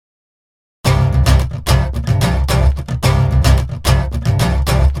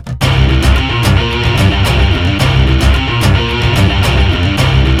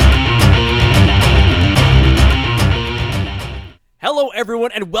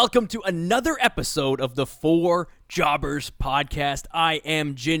and welcome to another episode of the Four Jobbers podcast. I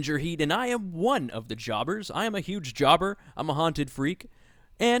am Ginger Heat, and I am one of the jobbers. I am a huge jobber. I'm a haunted freak,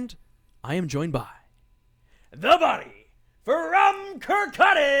 and I am joined by the buddy from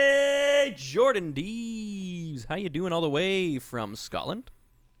Kirkcaldy, Jordan Deves. How you doing all the way from Scotland?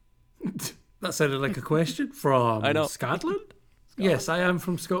 That sounded like a question. From I know. Scotland? Yes, I am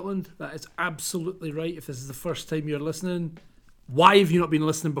from Scotland. That is absolutely right. If this is the first time you're listening, why have you not been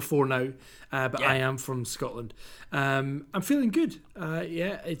listening before now? But I am from Scotland. I'm feeling good.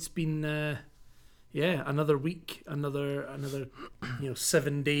 It's been another week, another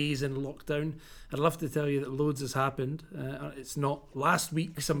 7 days in lockdown. I'd love to tell you that loads has happened. It's not. Last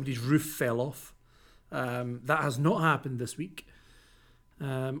week somebody's roof fell off. That has not happened this week.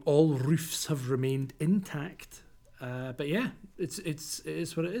 All roofs have remained intact. But yeah, it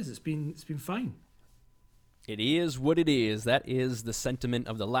is what it is. It's been fine. It is what it is. That is the sentiment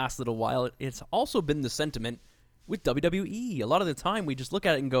of the last little while. It's also been the sentiment with WWE. A lot of the time we just look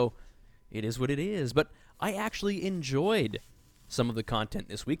at it and go, it is what it is. But I actually enjoyed some of the content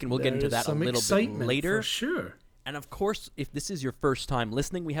this week, and we'll get into that a little bit later. For sure. And of course, if this is your first time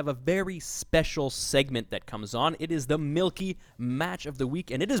listening, we have a very special segment that comes on. It is the Milky Match of the Week,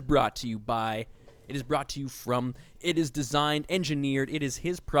 and it is brought to you from, it is designed, engineered, it is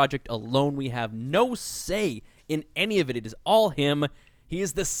his project alone. We have no say in any of it. It is all him. He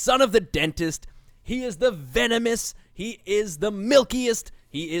is the son of the dentist. He is the venomous. He is the milkiest.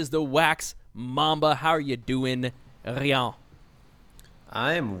 He is the wax mamba. How are you doing, Rian?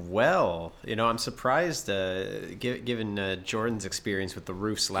 I'm well. I'm surprised, given Jordan's experience with the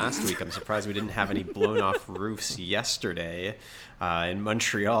roofs last week, I'm surprised we didn't have any blown-off roofs yesterday in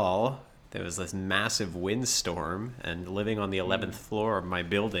Montreal. There was this massive windstorm, and living on the 11th floor of my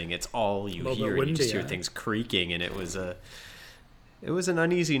building, it's all you hear. And you just hear things creaking, and it was an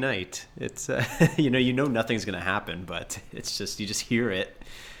uneasy night. It's you know nothing's going to happen, but it's just you just hear it.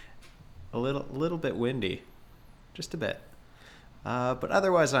 A little bit windy, just a bit. But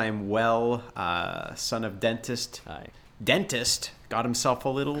otherwise, I am well. Son of dentist. Dentist got himself a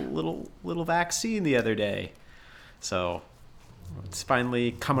little vaccine the other day, so it's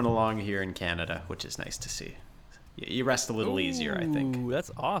finally coming along here in Canada, which is nice to see. You rest a little easier, I think. Ooh, that's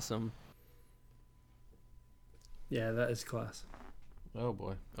awesome. Yeah, that is class. Oh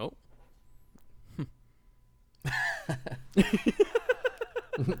boy. Oh.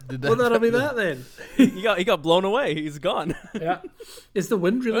 Well, that'll be that then. He got blown away. He's gone. Yeah. Is the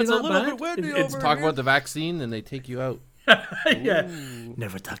wind really It's that a little bad? bit windy It's over talk here. about the vaccine, and they take you out. Yeah.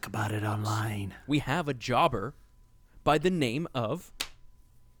 Never talk about it online. We have a jobber by the name of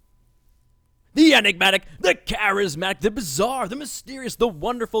the enigmatic, the charismatic, the bizarre, the mysterious, the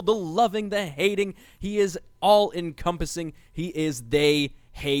wonderful, the loving, the hating. He is all-encompassing. He is they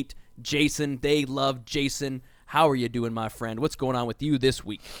hate Jason. They love Jason. How are you doing, my friend? What's going on with you this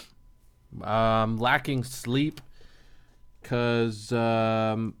week? Lacking sleep because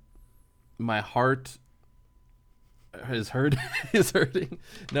my heart is hurting.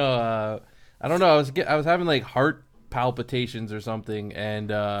 No, I don't know. I was having like heart palpitations or something,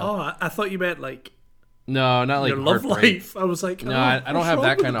 and I thought you meant like no, not like your love heartbreak. life. I was like, No, I don't have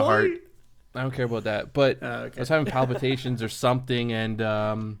that kind of heart. boy? I don't care about that. But Okay. I was having palpitations or something, and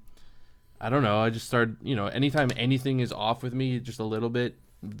I don't know. I just started, anytime anything is off with me, just a little bit,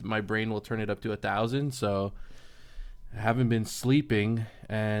 my brain will turn it up to 1,000. So I haven't been sleeping,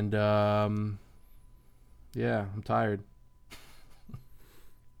 and I'm tired.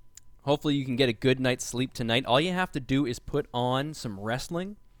 Hopefully you can get a good night's sleep tonight. All you have to do is put on some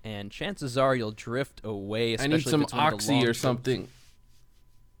wrestling, and chances are you'll drift away. I need some Oxy or something.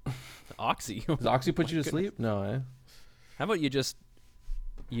 Oxy? Does Oxy put you to sleep? No, eh? How about you just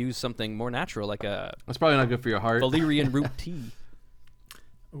use something more natural, like a That's probably not good for your heart. valerian root tea?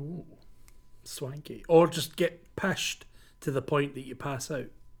 Ooh, swanky. Or just get pished to the point that you pass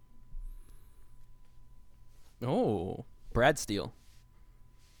out. Oh, Brad Steele.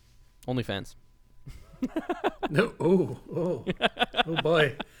 OnlyFans. No, oh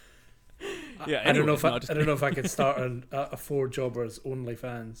boy. Yeah, I don't know anyway, if I could start a Four Jobbers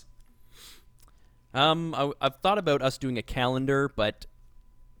OnlyFans. I've thought about us doing a calendar, but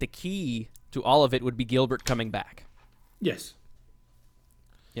the key to all of it would be Gilbert coming back. Yes.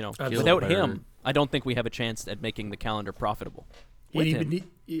 Without him, I don't think we have a chance at making the calendar profitable. With him.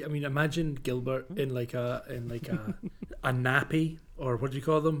 Imagine Gilbert in like a nappy, or what do you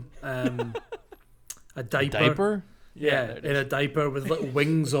call them? A diaper. Diaper? Yeah, in a diaper with little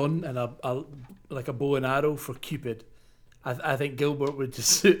wings on and a like a bow and arrow for Cupid. I think Gilbert would just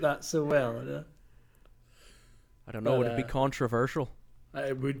suit that so well. I don't know. Would it be controversial?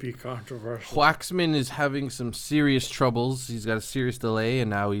 It would be controversial. Waxman is having some serious troubles. He's got a serious delay, and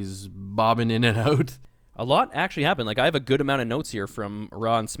now he's bobbing in and out. A lot actually happened. Like, I have a good amount of notes here from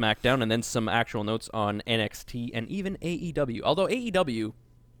Raw and SmackDown, and then some actual notes on NXT and even AEW. Although AEW,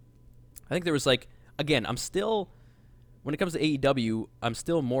 I think there was like, again, when it comes to AEW, I'm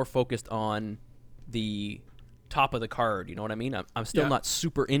still more focused on the top of the card. You know what I mean? I'm still not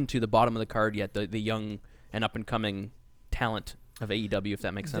super into the bottom of the card yet, the young and up-and-coming talent of AEW, if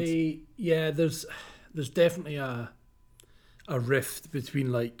that makes sense. There's definitely a rift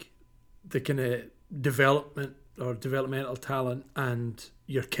between like the kind of development or developmental talent and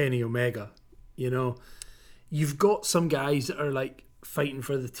your Kenny Omega. You know, you've got some guys that are like fighting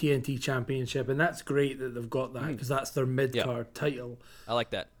for the TNT Championship, and that's great that they've got that because that's their mid-card title. I like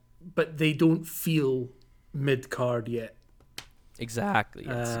that. But they don't feel mid-card yet. Exactly.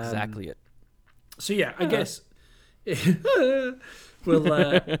 That's exactly it. So yeah, I guess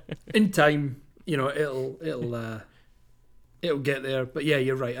well, in time, you know, it'll get there. But yeah,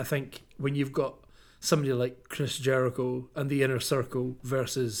 you're right. I think when you've got somebody like Chris Jericho and the Inner Circle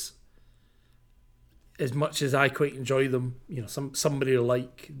versus, as much as I quite enjoy them, you know, somebody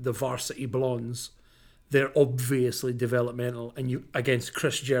like the Varsity Blondes, they're obviously developmental, and you against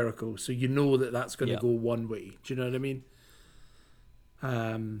Chris Jericho, so you know that's going to go one way. Do you know what I mean?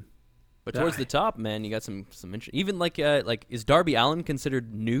 But towards the top, man, you got some even like is Darby Allin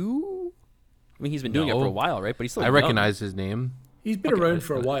considered new? I mean, he's been doing it for a while, right? But he's still young. Recognize his name. He's been around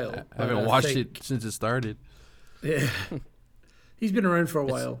for a while. I haven't watched it since it started. Yeah, he's been around for a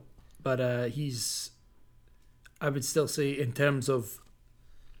while, but he's, I would still say, in terms of,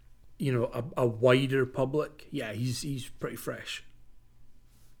 you know, a wider public, yeah, he's pretty fresh.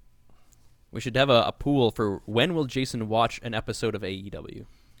 We should have a pool for when will Jason watch an episode of AEW?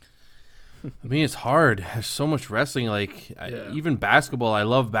 I mean, it's hard. There's so much wrestling. Like, even basketball. I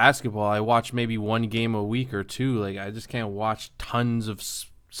love basketball. I watch maybe one game a week or two. Like, I just can't watch tons of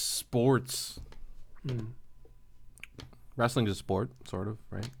sports. Wrestling's a sport, sort of,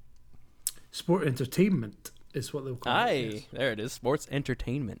 right? Sport entertainment is what they'll call it. Yes. There it is. Sports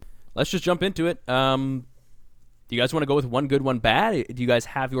entertainment. Let's just jump into it. Do you guys want to go with one good, one bad? Do you guys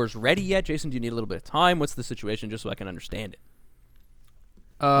have yours ready yet? Jason, do you need a little bit of time? What's the situation, just so I can understand it?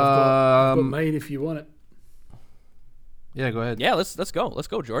 I've got mine if you want it. Yeah, go ahead. Yeah, let's go. Let's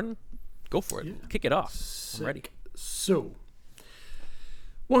go, Jordan. Go for it. Yeah. Kick it off. Sick. I'm ready. So,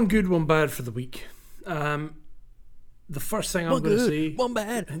 one good, one bad for the week. The first thing I'm going to say... One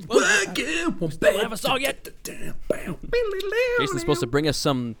bad. One good, one bad. Don't have a song yet. Jason's supposed to bring us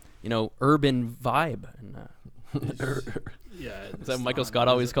some, you know, urban vibe. And, yeah, is that what Michael Scott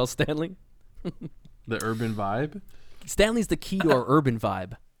always calls Stanley? The urban vibe? Stanley's the key to our urban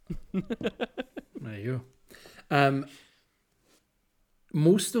vibe. There you go.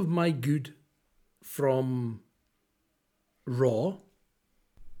 Most of my good from Raw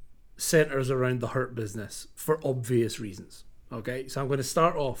centers around the Hurt Business for obvious reasons. Okay, so I'm going to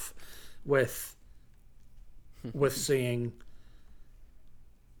start off with saying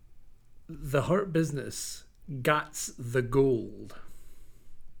the Hurt Business got the gold.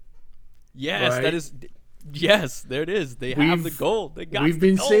 Yes, right? that is... Yes, there it is. They have the gold. We've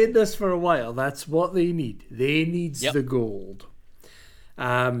been saying this for a while. That's what they need. They need the gold.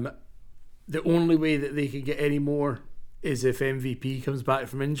 The only way that they can get any more is if MVP comes back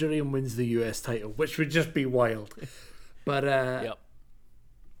from injury and wins the US title, which would just be wild. But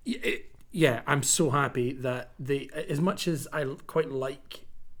yeah, I'm so happy that they, as much as I quite like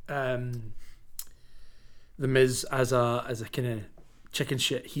The Miz as a kind of chicken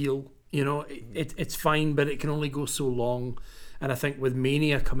shit heel. You know, it's fine, but it can only go so long. And I think with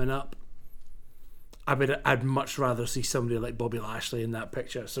Mania coming up, I'd much rather see somebody like Bobby Lashley in that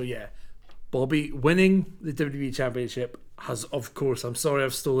picture. So yeah, Bobby winning the WWE Championship has, of course, I'm sorry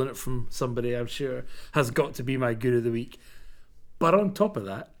I've stolen it from somebody, I'm sure, has got to be my good of the week. But on top of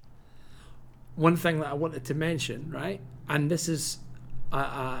that, one thing that I wanted to mention, right, and this is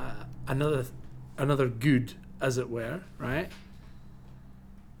another good, as it were, right?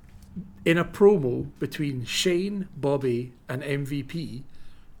 In a promo between Shane, Bobby, and MVP,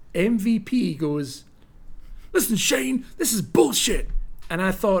 MVP goes, "Listen, Shane, this is bullshit." And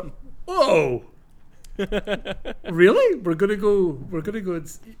I thought, whoa, really? We're gonna go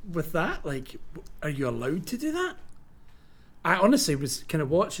with that? Like, are you allowed to do that? I honestly was kind of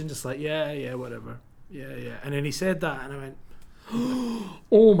watching, just like, yeah, whatever, yeah. And then he said that, and I went,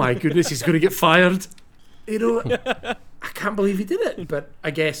 oh my goodness, he's gonna get fired. You know, I can't believe he did it. But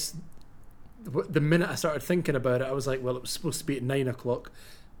I guess the minute I started thinking about it, I was like, well, it was supposed to be at 9 o'clock,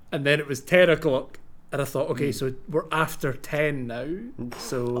 and then it was 10 o'clock, And I thought, okay, so we're after 10 now.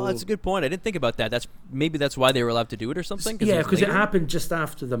 So Oh, that's a good point. I didn't think about that. That's why they were allowed to do it or something. yeah, because it happened just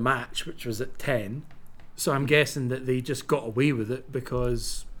after the match, which was at 10. So I'm guessing that they just got away with it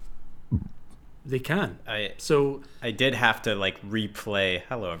because they can. I So did have to like replay.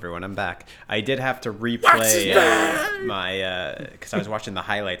 Hello, everyone. I'm back. I did have to replay my because I was watching the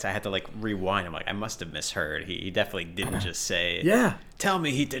highlights. I had to like rewind. I'm like, I must have misheard. He definitely didn't just say. yeah, Tell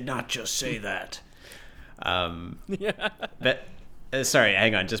me he did not just say that. But sorry,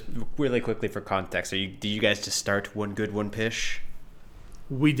 hang on. Just really quickly for context. Do you guys just start one good, one pish?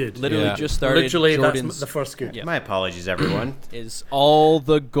 we did. literally Yeah. just started. Literally, Jordan's that's the first good. Yeah. My apologies, everyone. is all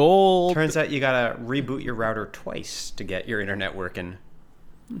the gold. Turns out you gotta reboot your router twice to get your internet working.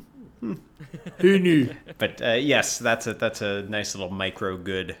 Who knew? But yes, that's a nice little micro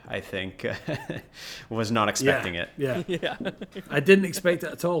good. I think was not expecting it. Yeah, Yeah. I didn't expect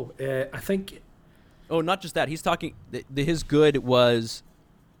it at all. I think Oh, not just that. He's talking. His good was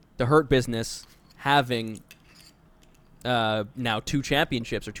the Hurt Business having now 2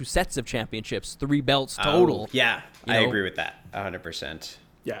 championships or 2 sets of championships, 3 belts total. Yeah, You I know? agree with that 100%.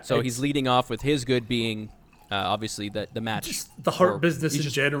 yeah. So it's he's leading off with his good being obviously the match. just the Hurt or Business he's in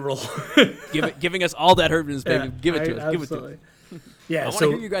just general. giving us all that Hurt Business, baby. Yeah, Give it to us. Give it to us. absolutely. Yeah, I want to so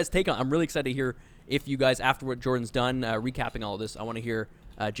hear you guys take on. I'm really excited to hear if you guys, after what Jordan's done, recapping all of this, I want to hear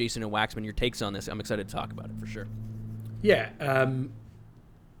Jason and Waxman, your takes on this. I'm excited to talk about it for sure. yeah,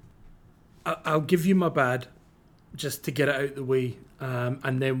 I'll give you my bad just to get it out of the way,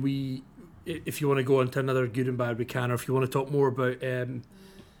 and then if you want to go on to another good and bad, we can, or if you want to talk more about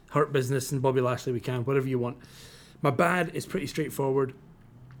Hurt Business and Bobby Lashley, we can, whatever you want. My bad is pretty straightforward.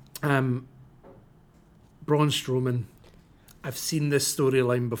 Braun Strowman, I've seen this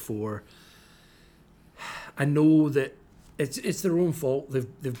storyline before. I know that it's their own fault.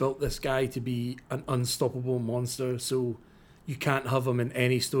 They've built this guy to be an unstoppable monster, so you can't have him in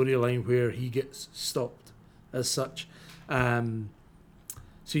any storyline where he gets stopped as such. So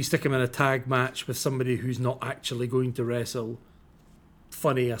you stick him in a tag match with somebody who's not actually going to wrestle.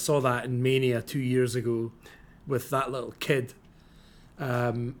 Funny, I saw that in Mania 2 years ago with that little kid.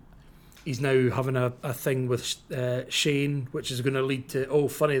 He's now having a thing with Shane, which is going to lead to,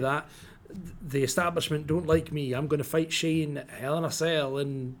 funny that, the establishment don't like me. I'm going to fight Shane at Hell in a Cell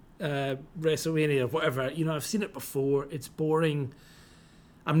in WrestleMania or whatever. You know, I've seen it before. It's boring.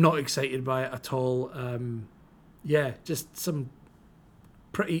 I'm not excited by it at all. Yeah, just some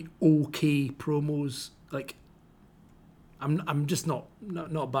pretty okay promos. Like, I'm just not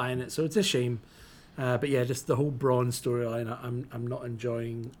buying it. So it's a shame. But yeah, just the whole Braun storyline, I'm not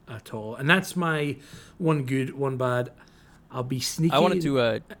enjoying at all. And that's my one good, one bad. I'll be sneaky I wanted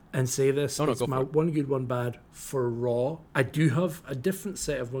to. and say this. Oh, no, it's go my for it. one good, one bad for Raw. I do have a different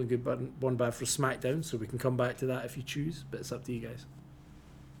set of one good, one bad for SmackDown, so we can come back to that if you choose. But it's up to you guys.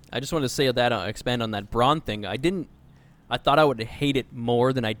 I just wanted to say that expand on that Braun thing. I thought I would hate it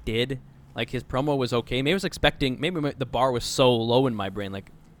more than I did. Like, his promo was okay. Maybe I was expecting. Maybe the bar was so low in my brain.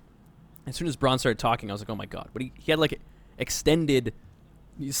 Like, as soon as Braun started talking, I was like, oh my god! But he had like extended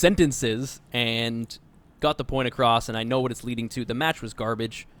sentences and got the point across, and I know what it's leading to. The match was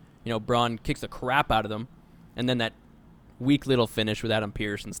garbage. You know, Braun kicks the crap out of them, and then that weak little finish with Adam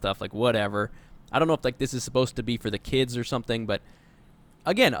Pearce and stuff. Like, whatever. I don't know if like this is supposed to be for the kids or something, but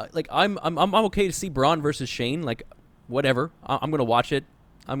again, like I'm okay to see Braun versus Shane. Like, whatever. I'm gonna watch it.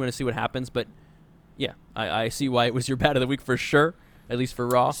 I'm gonna see what happens. But yeah, I see why it was your bad of the week for sure. At least for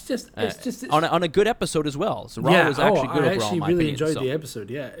Raw. It's on a good episode as well. So Raw was actually good I overall. actually in my really opinion, enjoyed so. the episode.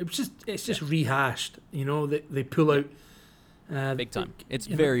 Yeah, it's just rehashed. You know, they pull out Big time. It's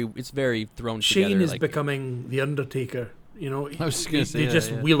you very thrown Shane together. is like, becoming the Undertaker. You know, I was just gonna say they that,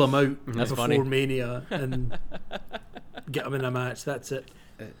 just yeah. wheel him out That's before funny. Mania and get him in a match. That's it.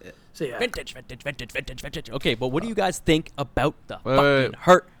 So yeah, vintage. Okay, but what do you guys think about the Wait, fucking wait.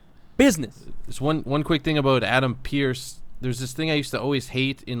 Hurt Business? Just one quick thing about Adam Pearce. There's this thing I used to always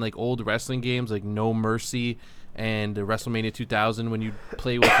hate in like old wrestling games, like No Mercy and WrestleMania 2000, when you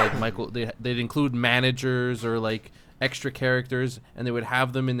play with like Michael. They'd include managers or like extra characters, and they would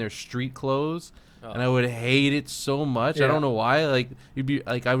have them in their street clothes. And I would hate it so much. I Yeah. don't know why. Like, you'd be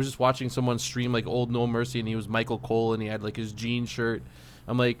like, I was just watching someone stream like old No Mercy, and he was Michael Cole, and he had like his jean shirt.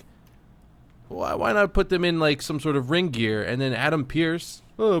 I'm like, why not put them in like some sort of ring gear? And then Adam Pearce,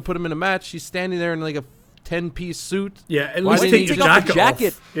 put him in a match. He's standing there in like a 10-piece suit. yeah. At Why least didn't take he the take off the jacket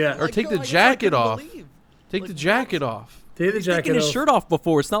jacket? off. Yeah, Or take the jacket off. Take the jacket off. take the He's jacket taken his off. shirt off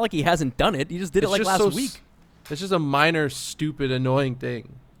before. It's not like he hasn't done it. He just did it It's like just last so week. It's just a minor, stupid, annoying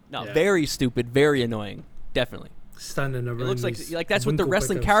thing. No, Yeah. very stupid, very annoying. Definitely. standing around. It looks these like that's what the winkle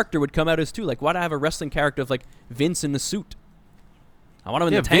wrestling pickers. character would come out as too. Like, why'd I have a wrestling character of like Vince in the suit? I want him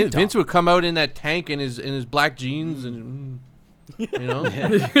in the tank top. Vince would come out in that tank in his black jeans and you know.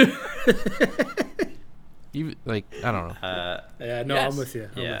 Even, like, I don't know. Yeah, no, Yes. I'm with you.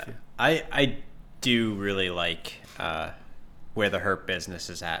 I'm with you. I do really like where the Hurt Business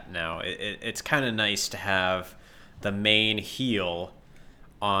is at now. It's kind of nice to have the main heel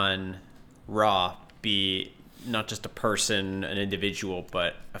on Raw be not just a person, an individual,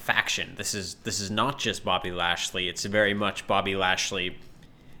 but a faction. This is not just Bobby Lashley. It's very much Bobby Lashley,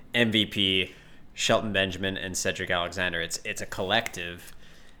 MVP, Shelton Benjamin, and Cedric Alexander. It's a collective,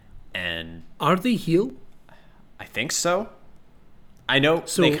 and Are they heel? I think so. I know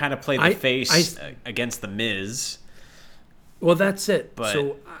So they kind of played the I- face against the Miz, Well, that's it. But-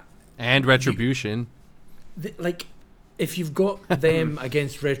 So, And Retribution. like, if you've got them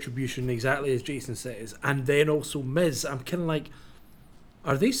against Retribution, exactly as Jason says, and then also Miz, I'm kind of like,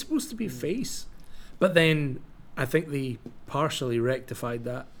 are they supposed to be face? But then I think they partially rectified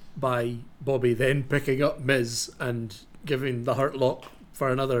that by Bobby then picking up Miz and giving the Hurt Lock for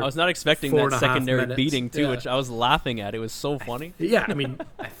another. I was not expecting 4.5 that secondary minutes. beating too, Yeah. which I was laughing at. It was so funny. Yeah, I mean,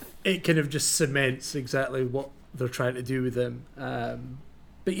 it kind of just cements exactly what they're trying to do with him.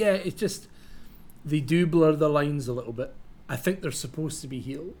 But yeah, it's just they do blur the lines a little bit. I think they're supposed to be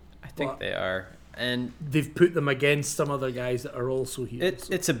heel. I think but they are. And they've put them against some other guys that are also heels.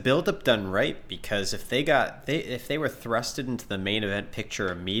 it's a build-up done right, because if they were thrusted into the main event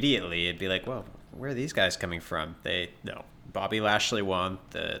picture immediately, it'd be like, well, where are these guys coming from? Bobby Lashley won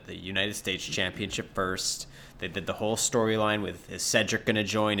the United States Championship first. They did the whole storyline with, is Cedric going to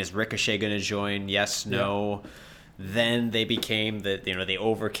join? Is Ricochet going to join? Yes, no. Then they became they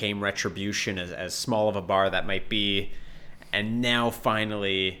overcame Retribution, as small of a bar that might be. And now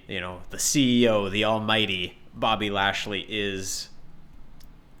finally, the CEO, the almighty Bobby Lashley is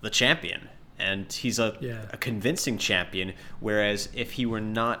the champion. And he's a convincing champion. Whereas if he were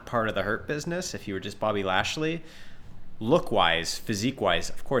not part of the Hurt Business, if he were just Bobby Lashley, look-wise, physique-wise,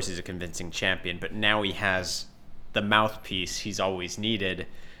 of course he's a convincing champion. But now he has the mouthpiece he's always needed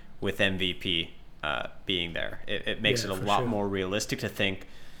with MVP being there. It makes it a lot more realistic to think,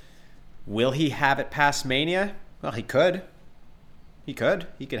 will he have it past Mania? Well, he could. He could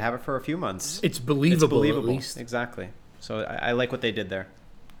have it for a few months. It's believable, at least. Exactly. So I like what they did there.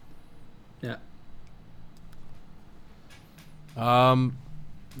 Yeah.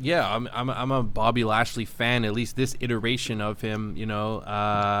 Yeah, I'm a Bobby Lashley fan. At least this iteration of him,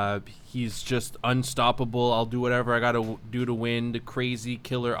 he's just unstoppable. I'll do whatever I gotta do to win. The crazy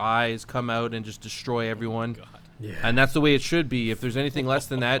killer eyes come out and just destroy everyone. God. Yeah. And that's the way it should be. If there's anything less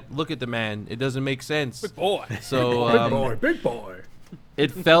than that, look at the man. It doesn't make sense. Big boy. So Big boy.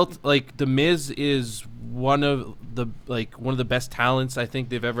 it felt like the Miz is one of the best talents I think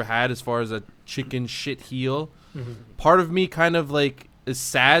they've ever had as far as a chicken shit heel. Mm-hmm. Part of me kind of like is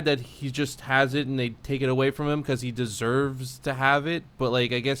sad that he just has it and they take it away from him because he deserves to have it. But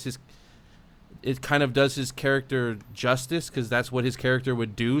like, I guess it kind of does his character justice because that's what his character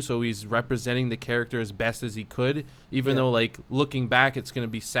would do. So he's representing the character as best as he could, even though like looking back, it's going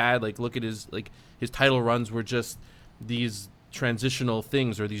to be sad. Like look at his title runs were just these transitional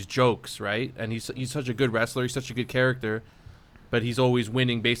things or these jokes, right? And he's such a good wrestler. He's such a good character, but he's always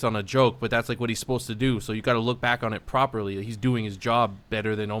winning based on a joke. But that's like what he's supposed to do. So you got to look back on it properly. He's doing his job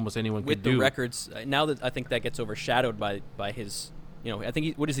better than almost anyone With could the do. records, now that I think that gets overshadowed by his, I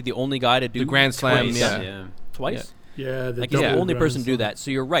think what is he, the only guy to do The Grand Slam, twice? yeah. Twice? Yeah, Like he's the only person to do that. that. So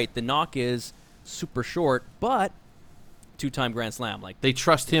you're right. The knock is super short, but 2-time Grand Slam. Like They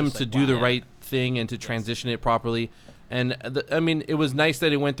trust him just to like, do wow. the Yeah. right thing and to transition it properly. And it was nice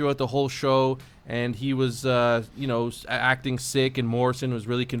that it went throughout the whole show, and he was, acting sick, and Morrison was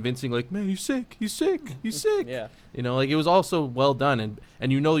really convincing, like, man, he's sick. Yeah. Like it was also well done,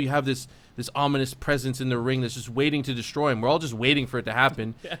 and you have this ominous presence in the ring that's just waiting to destroy him. We're all just waiting for it to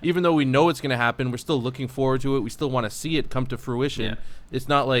happen, even though we know it's going to happen. We're still looking forward to it. We still want to see it come to fruition. Yeah. It's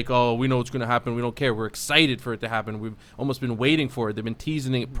not like, oh, we know it's going to happen. We don't care. We're excited for it to happen. We've almost been waiting for it. They've been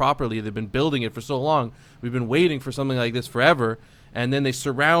teasing it properly. They've been building it for so long. We've been waiting for something like this forever. And then they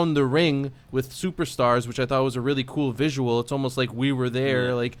surround the ring with superstars, which I thought was a really cool visual. It's almost like we were there.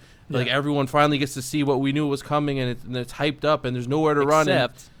 Yeah. Like everyone finally gets to see what we knew was coming, and it's hyped up, and there's nowhere to run.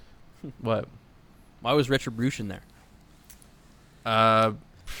 Except, What? why was Retribution there? That's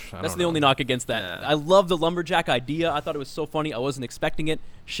That's the only knock against that. Yeah. I love the lumberjack idea. I thought it was so funny. I wasn't expecting it.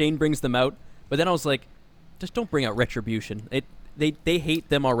 Shane brings them out, but then I was like, just don't bring out Retribution. They hate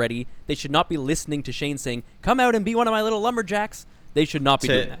them already. They should not be listening to Shane saying, "Come out and be one of my little lumberjacks." They should not be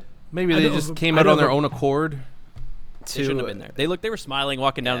doing that. Maybe I they don't just have a- came I out don't on their have a- own accord. They shouldn't have been there. They were smiling,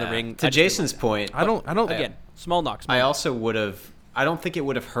 walking down the ring. To Jason's point, I don't. Again, small knock. I also would have. I don't think it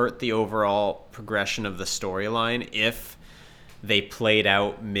would have hurt the overall progression of the storyline if they played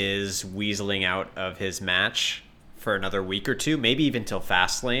out Miz weaseling out of his match for another week or two, maybe even till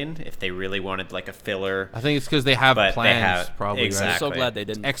Fastlane, if they really wanted like a filler. I think it's because they have plans, probably. Exactly. I'm so glad they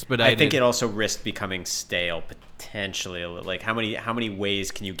didn't expedite. I think it also risked becoming stale potentially. Like how many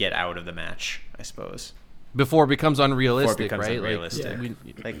ways can you get out of the match? I suppose before it becomes unrealistic, right? Unrealistic.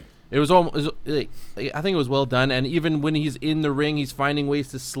 Like it was almost. I think it was well done, and even when he's in the ring, he's finding ways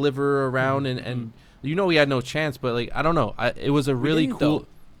to sliver around, and he had no chance. But like I don't know, it was a really cool. Though.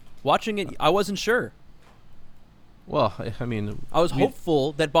 Watching it, I wasn't sure. Well, I mean, I was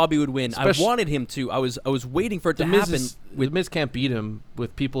hopeful that Bobby would win. I wanted him to. I was waiting for it to happen. The Miz can't beat him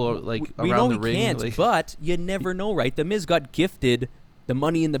with people like we around know the ring. He can't, but you never know, right? The Miz got gifted the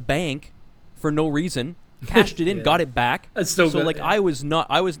Money in the Bank for no reason, cashed it in, got it back. That's so good, like yeah.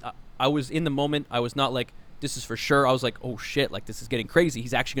 I was in the moment. I was not like, this is for sure. I was like, oh shit, like this is getting crazy.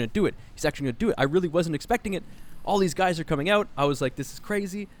 He's actually gonna do it. I really wasn't expecting it. All these guys are coming out. I was like, this is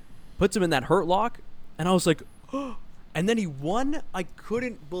crazy. Puts him in that hurt lock, and I was like, oh. And then he won. I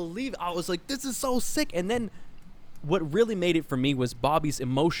couldn't believe it. I was like, this is so sick. And then what really made it for me was Bobby's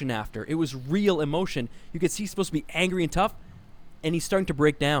emotion after. It was real emotion. You could see he's supposed to be angry and tough, and he's starting to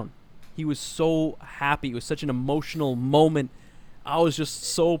break down. He was so happy. It was such an emotional moment. I was just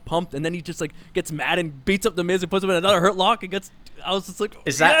so pumped. And then he just like gets mad and beats up the Miz and puts him in another hurt lock and gets. I was just like,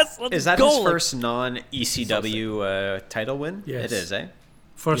 is that yes, let's go. His first non-ECW title win? Yes. It is, eh?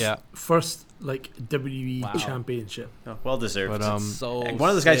 First like WWE championship. Oh, well deserved. But, so one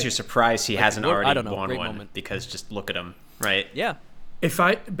of those guys sick. you're surprised he hasn't already won great one moment. because just look at him, right? Yeah.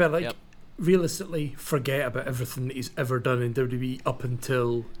 Realistically, forget about everything that he's ever done in WWE up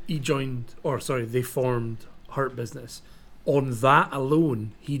until they formed Hurt Business. On that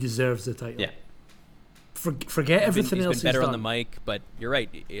alone, he deserves the title. Yeah. Forget everything else He's been better he's on done. the mic, but you're right.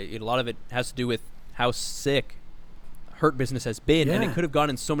 A lot of it has to do with how sick Hurt Business has been, and it could have gone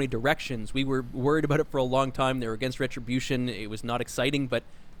in so many directions. We were worried about it for a long time. They were against Retribution. It was not exciting, but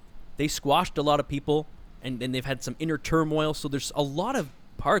they squashed a lot of people, and they've had some inner turmoil. So there's a lot of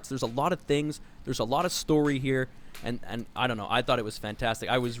parts. There's a lot of things. There's a lot of story here, and I don't know. I thought it was fantastic.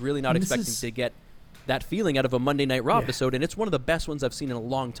 I was really not expecting to get that feeling out of a Monday Night Raw episode, and it's one of the best ones I've seen in a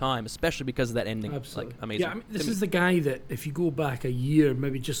long time, especially because of that ending. Absolutely. Like, amazing. Yeah, this is the guy that if you go back a year,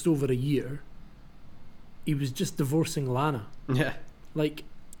 maybe just over a year, he was just divorcing Lana. Yeah. Like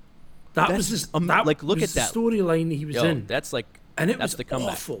that That's was just look was at that storyline he was in. That's like, and it that's was the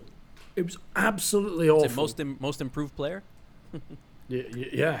comeback. awful. It was absolutely awful. Is it most improved player?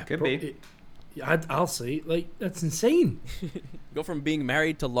 Yeah, Could be. I'll say, like, that's insane. Go from being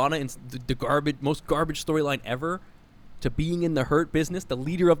married to Lana in the most garbage storyline ever, to being in the Hurt Business, the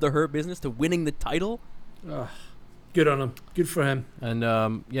leader of the Hurt Business, to winning the title. Good on him. Good for him. And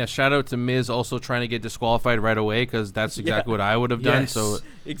shout out to Miz also trying to get disqualified right away, because that's exactly what I would have done. Yes. So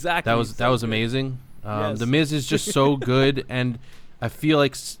exactly, that was amazing. Yes. The Miz is just so good, and I feel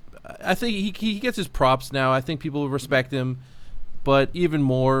like I think he gets his props now. I think people respect him. But even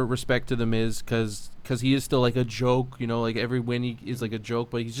more respect to the Miz, because he is still like a joke, like every win he is like a joke.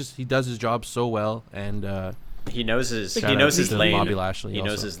 But he does his job so well, and he knows his lane. Bobby Lashley he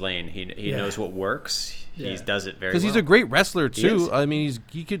knows also. his lane. He knows what works. He does it very well. Because he's a great wrestler too. I mean,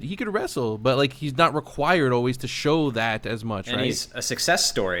 he could wrestle, but like he's not required always to show that as much. And right? he's a success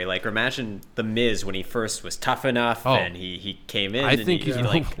story. Like imagine the Miz when he first was tough enough and he came in. I think he's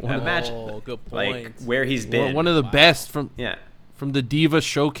imagine good point. like where he's been. One of the best from the Diva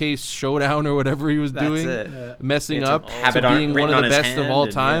Showcase Showdown or whatever he was doing, messing up, to being one of the best of all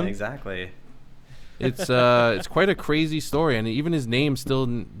time. Exactly. It's quite a crazy story, and even his name still,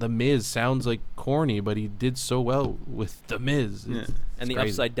 The Miz, sounds like corny, but he did so well with The Miz. And the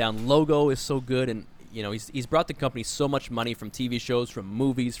upside down logo is so good, and he's brought the company so much money from TV shows, from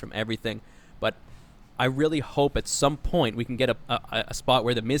movies, from everything. But I really hope at some point we can get a spot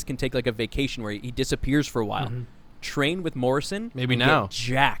where The Miz can take like a vacation where he disappears for a while. Train with Morrison, maybe and now get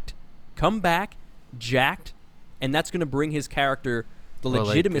jacked, come back jacked, and that's going to bring his character the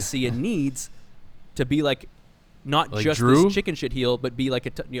legitimacy it needs to be like not like just Drew? this chicken shit heel, but be like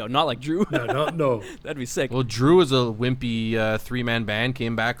not like Drew. No. That'd be sick. Well, Drew was a wimpy 3-man band,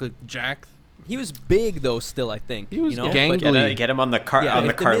 came back like jacked. He was big though, still I think. He was gangly. Get him on the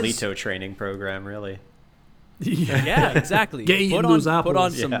Carlito Miz... training program, really. Yeah, exactly. Get eating those apples. Put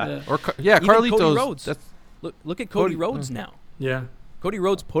on some. Carlitos. Cody Rhodes. Look at Cody Rhodes now. Yeah. Cody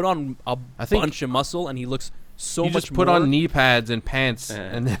Rhodes put on a bunch of muscle, and he looks so You much just put more. on knee pads and pants,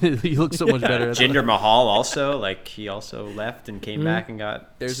 and then you look so much better. Jinder Mahal also, like, he also left and came back and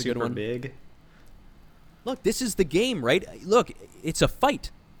got There's a super good one. big. Look, this is the game, right? Look, it's a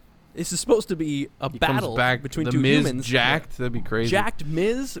fight. This is supposed to be a He battle comes back, between the two Miz humans. jacked. That'd be crazy. Jacked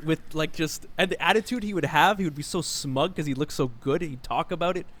Miz with like just and the attitude he would have, he would be so smug because he looks so good. He'd talk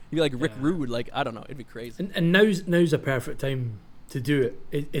about it. He'd be like Rick Rude, like I don't know, it'd be crazy. And now's a perfect time to do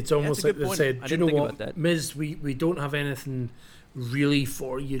it. It's almost a like good they point. said, I do you didn't know think what, about that. Miz, we don't have anything really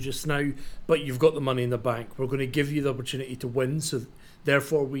for you just now, but you've got the money in the bank. We're going to give you the opportunity to win, so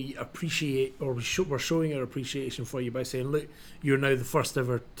therefore we appreciate, or we're showing our appreciation for you by saying, look, you're now the first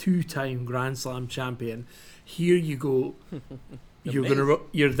ever 2-time Grand Slam champion. Here you go. You're now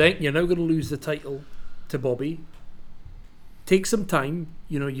going to lose the title to Bobby. Take some time.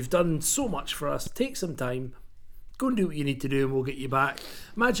 You know, you've done so much for us. Take some time. Go and do what you need to do, and we'll get you back.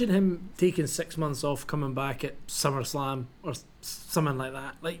 Imagine him taking 6 months off, coming back at SummerSlam or something like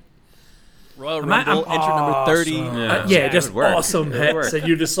that. Like Royal Rumble, entrant number 30. just work. awesome It would hits, work. and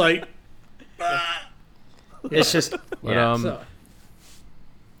you're just like, It's just, But, so.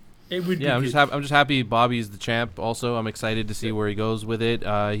 It would be I'm good. just happy Bobby's the champ. Also, I'm excited to see where he goes with it.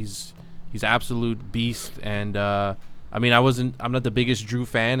 He's absolute beast, and I mean, I'm not the biggest Drew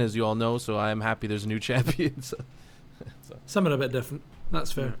fan, as you all know, so I'm happy there's a new champion. So. Something a bit different.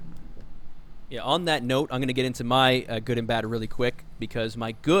 That's fair. Yeah, on that note, I'm going to get into my good and bad really quick because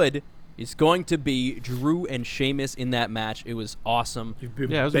my good is going to be Drew and Sheamus in that match. It was awesome. You've been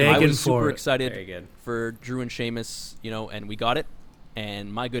Yeah, it was I begging was super for it. excited Very good. for Drew and Sheamus, and we got it.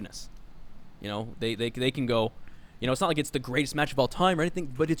 And my goodness, they can go. It's not like it's the greatest match of all time or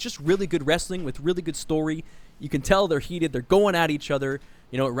anything, but it's just really good wrestling with really good story. You can tell they're heated. They're going at each other.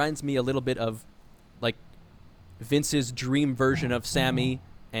 It reminds me a little bit of like Vince's dream version of Sammy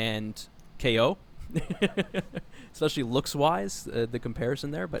and KO, especially looks-wise, the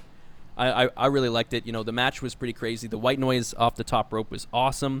comparison there. But I really liked it. The match was pretty crazy. The white noise off the top rope was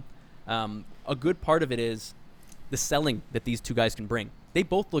awesome. A good part of it is the selling that these two guys can bring. They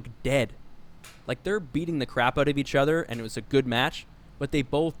both look dead. Like they're beating the crap out of each other, and it was a good match, but they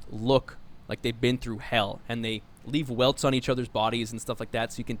both look like they've been through hell, and they leave welts on each other's bodies and stuff like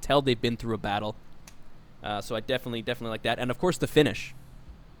that, so you can tell they've been through a battle. So I definitely like that. And of course the finish.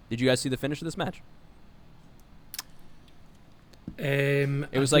 Did you guys see the finish of this match? It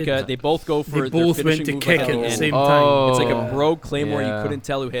was like they both go for They their both went finishing to move kick at the at the end. same Oh. time. It's like a brogue claymore. Yeah. You couldn't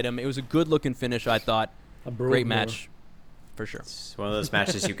tell who hit him. It was a good-looking finish, I thought. A brogue Great more. match, for sure. It's one of those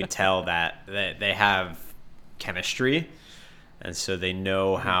matches you could tell that they have chemistry, and so they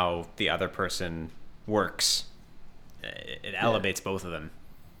know how the other person works. It elevates both of them.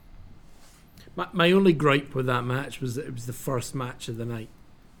 My only gripe with that match was that it was the first match of the night.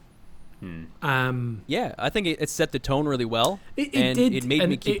 Yeah, I think it set the tone really well, It and did, it made and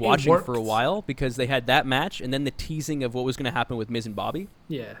me keep it watching for a worked. while because they had that match and then the teasing of what was going to happen with Miz and Bobby.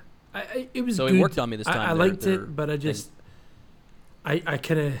 Yeah, it was. So it good. worked on me this time. I They're- liked they're- it, but I just, I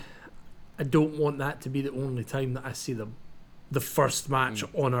kind of, I don't want that to be the only time that I see them, the first match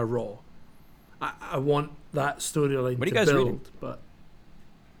on a Raw. I want that storyline What are to you guys build, reading? but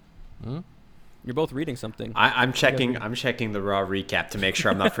You're both reading something. I'm checking the Raw recap to make sure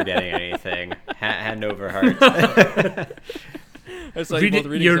I'm not forgetting anything. Hand over heart. I saw you both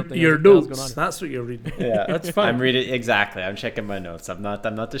reading your something. I your was like, "What's notes. going on?" That's what you're reading. Yeah, That's fine. I'm reading exactly. I'm checking my notes. I'm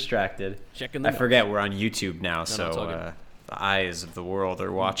not distracted. Checking the I forget we're on YouTube now, it's so all good. the eyes of the world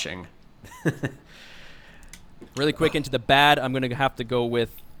are watching. Really quick into the bad, I'm going to have to go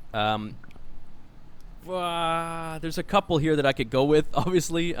with. There's a couple here that I could go with.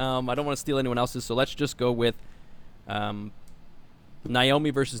 Obviously, I don't want to steal anyone else's, so let's just go with Naomi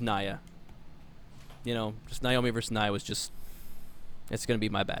versus Nia. Just Naomi versus Nia was just. It's going to be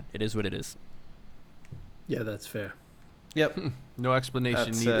my bad. It is what it is. Yeah, that's fair. Yep. No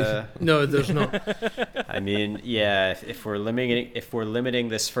explanation That's, needed. No, there's not. I mean, yeah. If we're limiting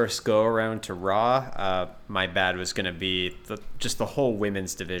this first go around to Raw, my bad was going to be just the whole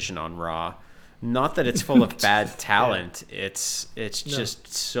women's division on Raw. Not that it's full of bad talent. It's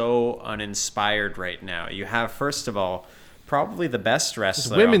just so uninspired right now. You have, first of all, probably the best It's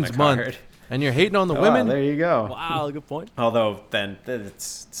wrestler Women's on the Month, card. and you're hating on the Oh, women. there you go. Wow, good point. Although then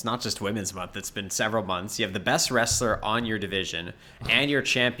it's not just Women's Month. It's been several months. You have the best wrestler on your division and your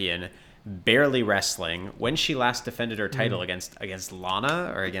champion barely wrestling. When she last defended her title against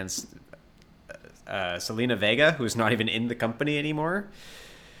Lana or against Selena Vega, who's not even in the company anymore.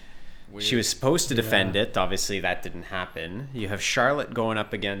 She was supposed to defend it. Obviously, that didn't happen. You have Charlotte going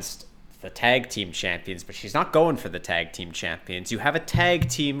up against the tag team champions, but she's not going for the tag team champions. You have a tag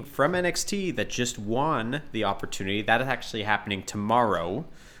team from NXT that just won the opportunity. That is actually happening tomorrow,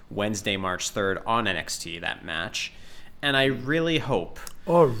 Wednesday, March 3rd on NXT, that match. And I really hope...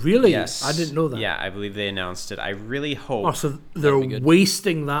 Oh, really? Yes. I didn't know that. Yeah, I believe they announced it. I really hope... Oh, so they're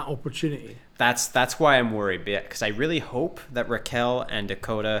wasting that opportunity. That's why I'm worried, because I really hope that Raquel and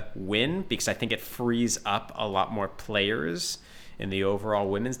Dakota win, because I think it frees up a lot more players in the overall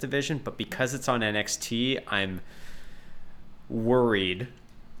women's division. But because it's on NXT, I'm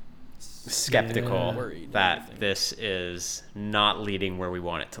skeptical that this is not leading where we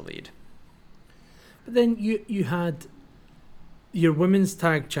want it to lead. But then you had your women's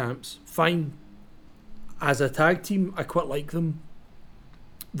tag champs, fine. As a tag team, I quite like them.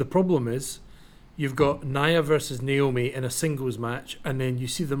 The problem is, you've got Nia versus Naomi in a singles match, and then you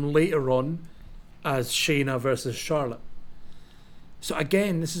see them later on as Shayna versus Charlotte. So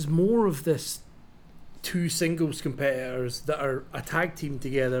again, this is more of this two singles competitors that are a tag team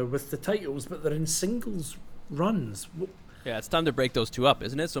together with the titles, but they're in singles runs. Yeah, it's time to break those two up,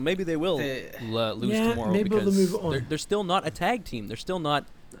 isn't it? So maybe they will lose tomorrow, maybe because they'll move on. They're still not a tag team. They're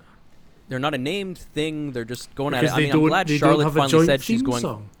not a named thing. They're just going Because at it. I mean, I'm glad Charlotte finally said she's going.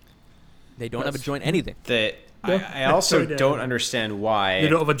 Song. They don't have a joint anything. I also don't understand why they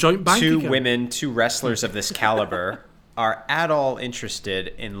don't have a joint bank account. two wrestlers of this caliber are at all interested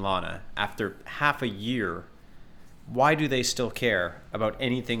in Lana after half a year. Why do they still care about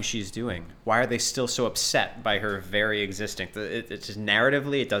anything she's doing? Why are they still so upset by her very existence? It's just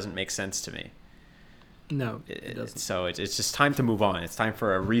narratively, it doesn't make sense to me. No, it doesn't. So it's just time to move on. It's time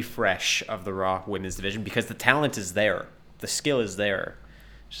for a refresh of the Raw women's division, because the talent is there. The skill is there.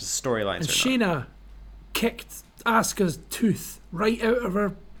 Just the storylines and are not. Shayna kicked Asuka's tooth right out of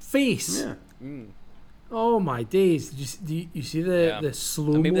her face. Yeah. Oh my days! Did you see the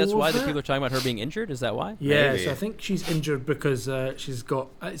slow-mo? Maybe that's why of the that? people are talking about her being injured. Is that why? Yeah, Maybe. so I think she's injured because she's got.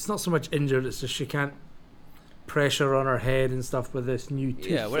 It's not so much injured; it's just she can't pressure on her head and stuff with this new tooth.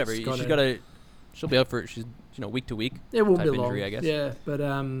 Yeah, whatever. She'll be out for she's week to week. It won't type be long, injury, I guess. Yeah, but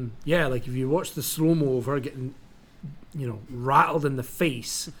like if you watch the slow mo of her getting, rattled in the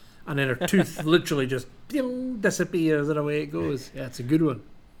face, and then her tooth literally just disappears and away it goes. Yeah, it's a good one.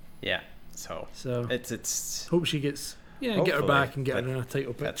 Yeah. So it's hope she gets get her back and get her in a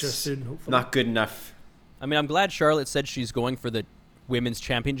title picture soon. Hopefully, not good enough. I mean, I'm glad Charlotte said she's going for the women's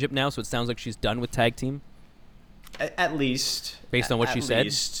championship now, so it sounds like she's done with tag team. At least, based on what she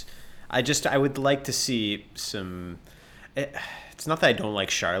said. I would like to see some. It's not that I don't like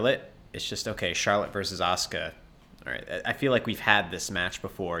Charlotte. It's just Charlotte versus Asuka. All right, I feel like we've had this match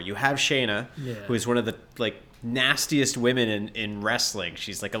before. You have Shayna, who is one of the nastiest women in wrestling.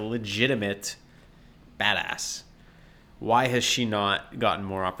 She's like a legitimate badass. Why has she not gotten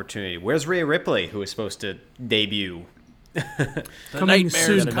more opportunity? Where's Rhea Ripley, who is supposed to debut? Coming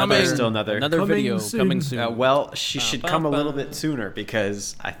soon. Another video coming soon. Well, she should come a little bit sooner,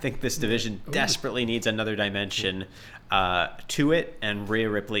 because I think this division desperately needs another dimension to it, and Rhea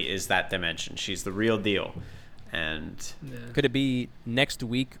Ripley is that dimension. She's the real deal. And could it be next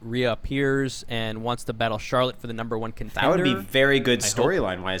week Rhea appears and wants to battle Charlotte for the number one contender? That would be very good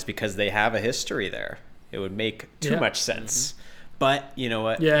storyline wise, because they have a history there. It would make too much sense. But you know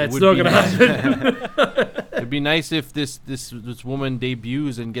what? Yeah, it's not going to happen. It'd be nice if this woman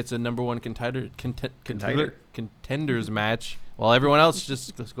debuts and gets a number one contenders match, while everyone else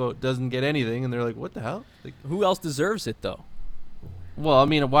just doesn't get anything, and they're like, "What the hell?" Who else deserves it though? Well, I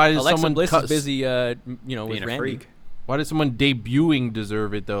mean, why does Alexa someone Bliss is busy, being with a Randy? freak? Why does someone debuting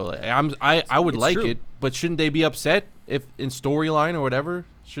deserve it though? I would like true. it, but shouldn't they be upset if in storyline or whatever?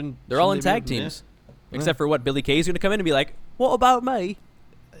 They're all in tag teams, except for what Billie Kay's going to come in and be like, "What about me?"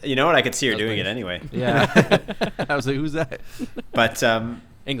 You know what? I could see her doing it anyway. Yeah, I was like, "Who's that?" But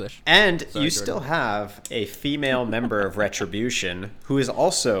English. And you still have a female member of Retribution who is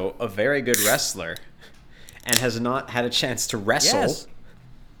also a very good wrestler and has not had a chance to wrestle. Yes.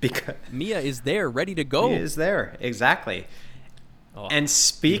 Because Mia is there, ready to go. Mia is there, exactly. Oh, and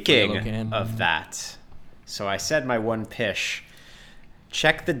speaking of that, so I said my one pish.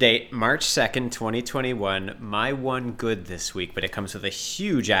 Check the date, March 2nd, 2021. My one good this week, but it comes with a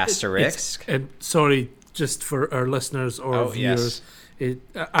huge asterisk. Sorry, just for our listeners or viewers. Yes.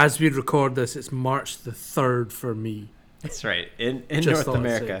 As we record this, it's March the 3rd for me. That's right, in North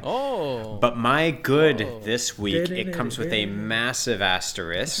America. Oh. But my good this week, it comes with a massive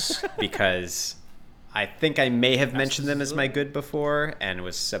asterisk, because I think I may have mentioned them as my good before and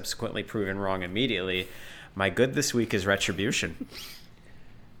was subsequently proven wrong immediately. My good this week is Retribution.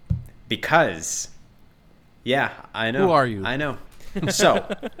 Because, I know. Who are you? I know.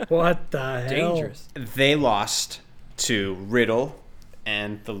 So What the hell? Dangerous. they lost to Riddle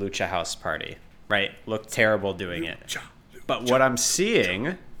and the Lucha House Party, right? Looked terrible doing it. But what I'm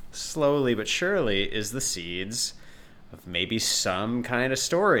seeing, slowly but surely, is the seeds of maybe some kind of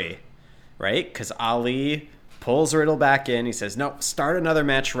story, right? Because Ali pulls Riddle back in. He says, no, start another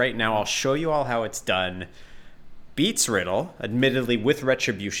match right now. I'll show you all how it's done. Beats Riddle, admittedly with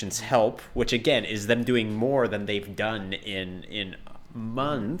Retribution's help, which again is them doing more than they've done in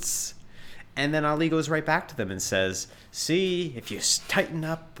months. And then Ali goes right back to them and says, see, if you tighten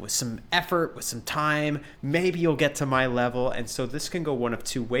up with some effort, with some time, maybe you'll get to my level. And so this can go one of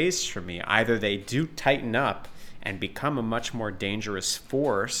two ways for me. Either they do tighten up and become a much more dangerous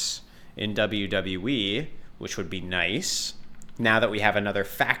force in WWE, which would be nice, now that we have another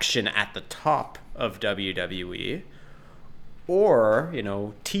faction at the top of WWE. Or, you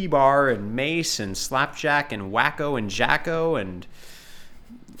know, T-Bar and Mace and Slapjack and Wacko and Jacko and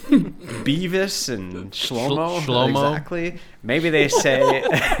Beavis and Shlomo. Exactly. Maybe they say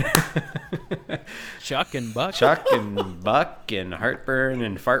Chuck and Buck. Chuck and Buck and Heartburn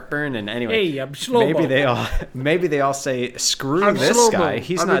and Fartburn, and anyway, Hey, I'm Shlomo. maybe they all say, screw I'm this Shlomo. guy.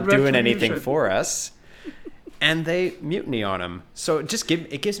 He's I'm not in doing anything Retribution. for us. And they mutiny on him. So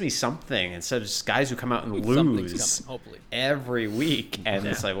it gives me something instead of just guys who come out and Something's lose coming, hopefully. every week. And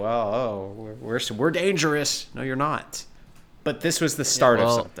it's like, well, we're dangerous. No, you're not. But this was the start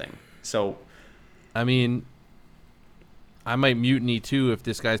of something. So, I mean, I might mutiny too if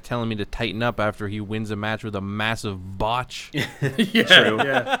this guy's telling me to tighten up after he wins a match with a massive botch. true.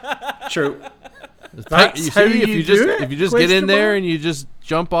 Yeah. True. That's how you do it? If you just get in there and you just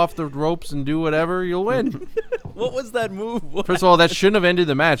jump off the ropes and do whatever, you'll win. What was that move? First of all, that shouldn't have ended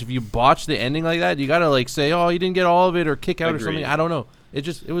the match. If you botch the ending like that, you gotta like say, "Oh, he didn't get all of it," or kick out or something. Agreed. I don't know. He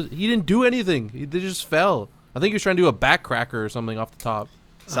didn't do anything. They just fell. I think he was trying to do a back cracker or something off the top.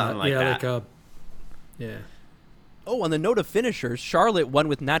 Something like yeah, that. Like yeah. Oh, on the note of finishers, Charlotte won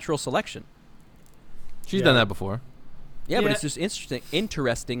with natural selection. She's Yeah. done that before. Yeah, but Yeah. it's just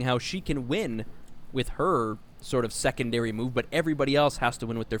interesting how she can win with her sort of secondary move, but everybody else has to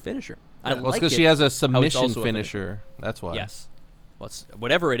win with their finisher. I Well, it's like because it she has a how it's submission also a finisher. That's why. Yes. Well,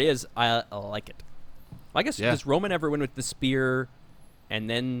 whatever it is, I like it. I guess, Yeah. does Roman ever win with the spear and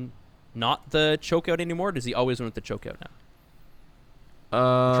then not the chokeout anymore? Does he always win with the chokeout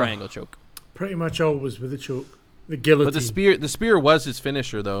now? Triangle choke. Pretty much always with the choke. The guillotine. But the spear was his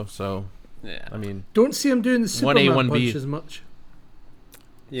finisher though. So Yeah. I mean, Don't see him doing the 1A, Superman 1B. punch as much.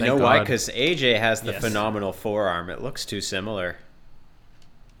 You Thank know why? God. Because AJ has the Yes. phenomenal forearm. It looks too similar.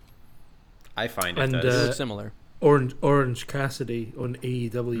 I find it And, They does. look similar. Orange Cassidy on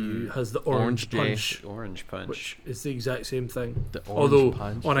AEW has the Orange orange Jay. punch, Orange punch. which is the exact same thing. the orange Although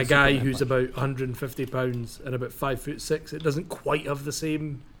punch. on a The guy Superman who's punch. about 150 pounds and about 5'6", it doesn't quite have the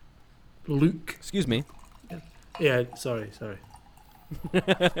same look. Excuse me. Yeah, sorry.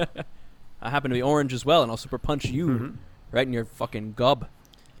 I happen to be orange as well, and I'll super punch you right in your fucking gob.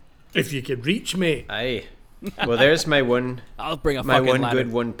 If you could reach me, Aye. Well, there's my one I'll bring a my fucking one ladder.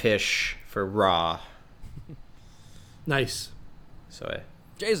 good one pish for Raw. nice. So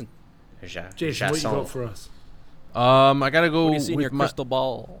Jason, Jason, what you got for us? I gotta go what do you see in with your crystal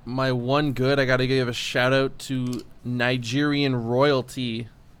ball? my one good. I gotta give a shout out to Nigerian royalty,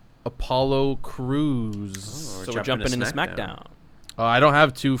 Apollo Crews. So we're jumping into SmackDown. I don't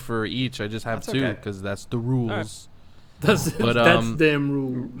have two for each. I just have That's two okay. because that's the rules. That's But, that's them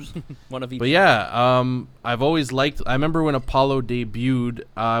rules. One of each. But yeah, I've always liked. I remember when Apollo debuted,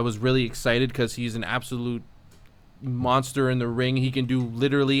 I was really excited because he's an absolute monster in the ring. He can do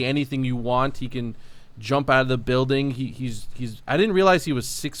literally anything you want. He can jump out of the building. He's. I didn't realize he was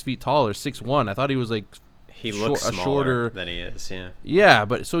 6 feet tall or 6'1". I thought he was like. He looks a smaller shorter than he is. Yeah. Yeah,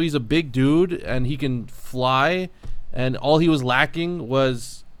 but so he's a big dude and he can fly, and all he was lacking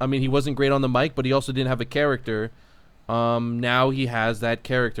was, I mean, he wasn't great on the mic, but he also didn't have a character. Now he has that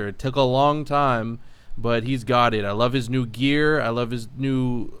character. It took a long time, but he's got it. I love his new gear. I love his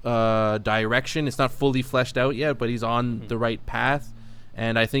new direction. It's not fully fleshed out yet, but he's on the right path,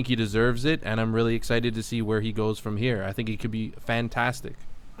 and I think he deserves it, and I'm really excited to see where he goes from here. I think he could be fantastic.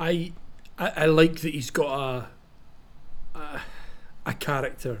 I like that he's got a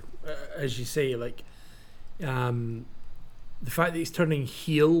character, as you say. Like, the fact that he's turning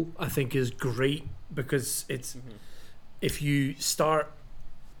heel, I think, is great because it's if you start.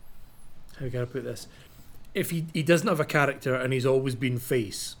 How can I put this? If he doesn't have a character and he's always been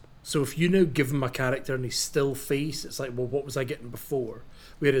face, so if you now give him a character and he's still face, it's like, well, what was I getting before?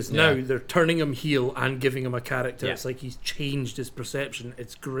 Whereas now Yeah. they're turning him heel and giving him a character. Yeah. It's like he's changed his perception.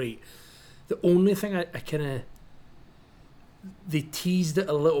 It's great. The only thing I kind of they teased it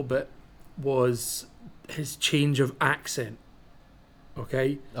a little bit was his change of accent.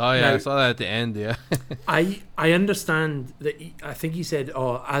 Okay. Oh yeah, Now, I saw that at the end. Yeah. I understand that. I think he said,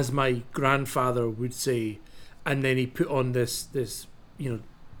 "Oh, as my grandfather would say," and then he put on this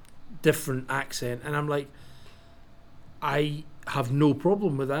different accent, and I'm like, I have no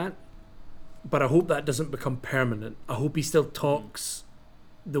problem with that, but I hope that doesn't become permanent. I hope he still talks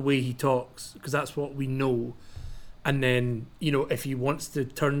the way he talks, because that's what we know. And then, if he wants to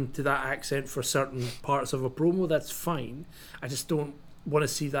turn to that accent for certain parts of a promo, that's fine. I just don't want to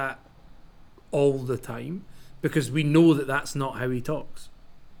see that all the time, because we know that that's not how he talks.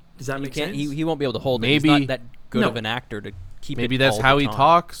 Does that make sense? He won't be able to hold Maybe, it. He's not that good of an actor to keep it. Maybe that's all how the he time.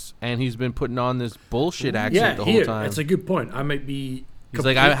 talks, and he's been putting on this bullshit accent the whole time. It's a good point. I might be. He's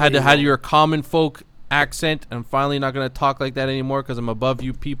like, I had to have your common folk accent. I'm finally not going to talk like that anymore because I'm above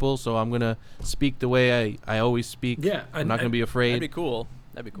you people, so I'm going to speak the way I always speak. Yeah, I'm not going to be afraid. That'd be cool.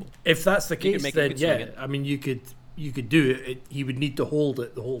 If that's the You could case, make then it swing it. I mean, you could do it. He would need to hold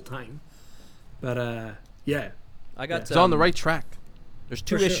it the whole time. But yeah, I got. He's on the right track. There's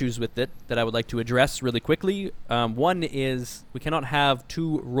two For sure. issues with it that I would like to address really quickly. One is we cannot have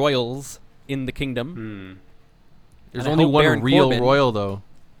two royals in the kingdom. There's And I only hope one Baron real Corbin- royal, though.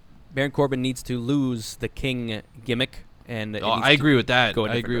 Baron Corbin needs to lose the king gimmick, and it needs I agree to with that. go a I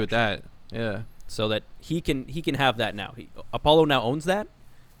different agree with direction. that. Yeah. So that he can have that now. Apollo now owns that,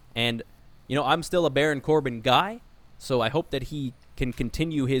 and I'm still a Baron Corbin guy, so I hope that he can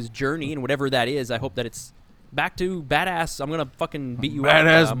continue his journey and whatever that is. I hope that it's back to badass. I'm gonna fucking beat you up.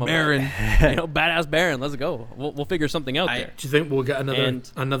 Badass I'm a- Baron. Badass Baron. Let's go. We'll figure something out there. do you think we'll get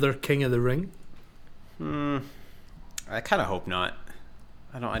And- another King of the Ring? I kind of hope not.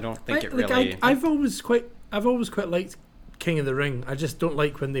 I don't think it really. I've always quite liked King of the Ring. I just don't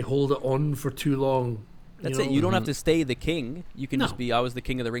like when they hold it on for too long. That's it. You don't have to stay the king. You can No. just be, I was the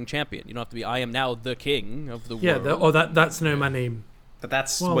king of the ring champion. You don't have to be, I am now the king of the Yeah. world. That's now my name. But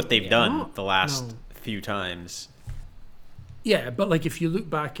that's Well, what they've done no, the last no. few times. Yeah, but like if you look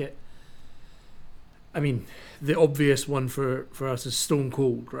back at, I mean, the obvious one for us is Stone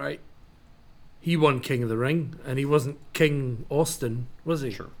Cold, right? He won King of the Ring, and he wasn't King Austin, was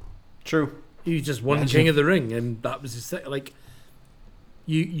he? True. He just won King of the Ring, and that was his thing. Like,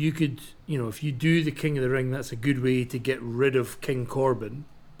 you could, if you do the King of the Ring, that's a good way to get rid of King Corbin,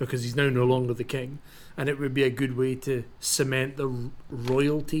 because he's now no longer the king, and it would be a good way to cement the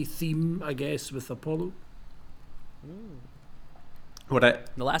royalty theme, I guess, with Apollo. The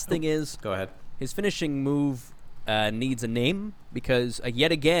last thing is, Go ahead. his finishing move needs a name, because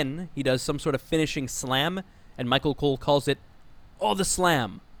yet again, he does some sort of finishing slam, and Michael Cole calls it, the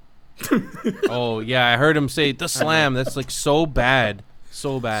slam. Oh, yeah. I heard him say the slam. That's like so bad.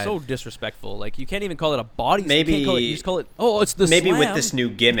 So bad. So disrespectful. Like, you can't even call it a body. Maybe- you can't call it, you just call it, it's the Maybe slam. with this new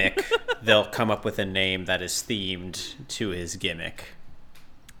gimmick, they'll come up with a name that is themed to his gimmick.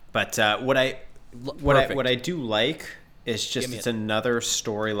 But what I do like is just Gimme it's it. another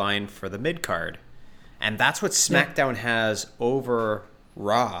storyline for the mid card, and that's what SmackDown has over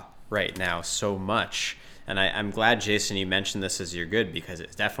Raw right now so much. And I'm glad, Jason, you mentioned this as you're good, because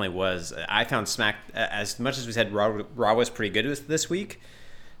it definitely was. I found as much as we said Raw was pretty good this week,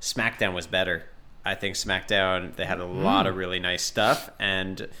 SmackDown was better. I think SmackDown, they had a lot of really nice stuff,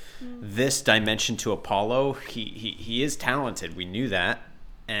 and this dimension to Apollo, he is talented. We knew that,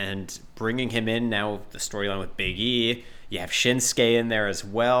 and bringing him in now, the storyline with Big E, you have Shinsuke in there as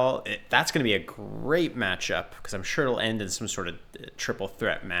well. That's going to be a great matchup, because I'm sure it'll end in some sort of triple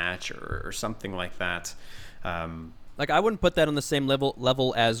threat match or something like that. Like, I wouldn't put that on the same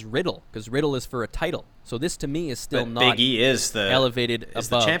level as Riddle, because Riddle is for a title. So this to me is still But not Big E is the elevated is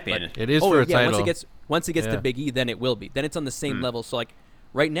above. the champion. but- It is for a yeah, title. Once it gets Yeah. to Big E, then it will be. Then it's on the same level. So like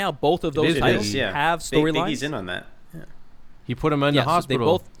right now, both of those is Big titles E. have Big storylines. E's in on that. Yeah. He put him in Yeah, the hospital. So they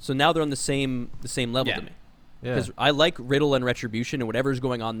both. So now they're on the same level Yeah. to me. Yeah. Because I like Riddle and Retribution and whatever's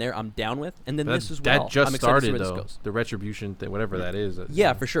going on there, I'm down with. And then this as well. That just I'm excited to see started, where this though. goes. The retribution thing, whatever that is.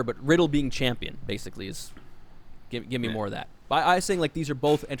 Yeah, for sure. But Riddle being champion basically is give me more of that. But I was saying like these are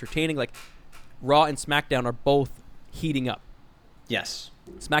both entertaining. Like Raw and SmackDown are both heating up. Yes.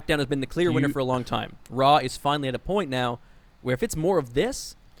 SmackDown has been the clear winner for a long time. Raw is finally at a point now where if it's more of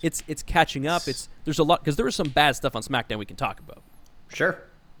this, it's catching up. There's a lot, because there was some bad stuff on SmackDown we can talk about. Sure.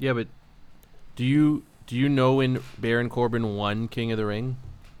 Yeah, but do you know when Baron Corbin won King of the Ring?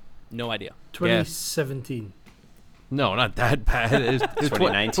 No idea. 2017. No, not that bad. It's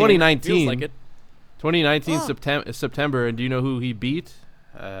 2019. 2019. Feels like it. 2019 September. And do you know who he beat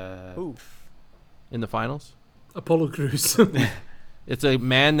Ooh. in the finals? Apollo Crews. It's a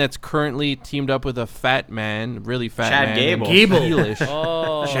man that's currently teamed up with a fat man, really fat Chad man. Gable. Heelish.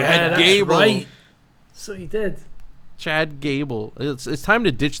 Oh, Chad that's Gable. right. So he did. Chad Gable. It's time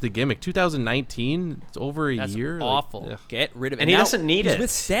to ditch the gimmick. 2019. It's over a that's year. awful. Like, Get rid of it. And he Now, doesn't need he's it.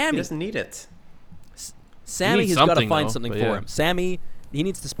 with Sammy. He doesn't need it. Sammy needs has got to something, find though, something but for yeah. him. Sammy, he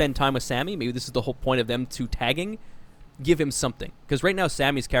needs to spend time with Sammy. Maybe this is the whole point of them two tagging. Give him something. Because right now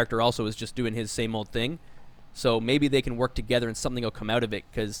Sammy's character also is just doing his same old thing. So maybe they can work together and something will come out of it.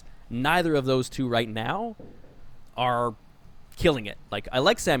 Because neither of those two right now are killing it. Like, I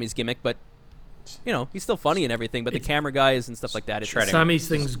like Sammy's gimmick, but, you know, he's still funny and everything. But the camera guys and stuff like that. It's Shredding. Sammy's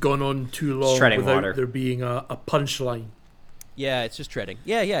thing's gone on too long treading without water. there being a punchline. Yeah, it's just treading.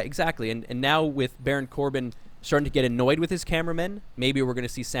 Yeah, exactly. And now with Baron Corbin starting to get annoyed with his cameramen, maybe we're going to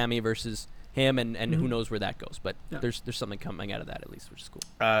see Sammy versus him, and who knows where that goes. But there's something coming out of that at least, which is cool.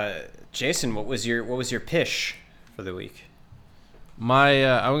 Jason, what was your pish for the week? My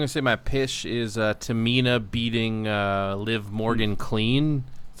I'm gonna say my pish is Tamina beating Liv Morgan clean.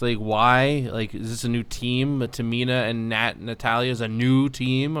 It's like, why? Like, is this a new team? Tamina and Natalia is a new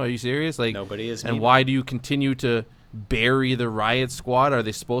team? Are you serious? Like, Nobody is. And why do you continue to bury the Riot Squad? Are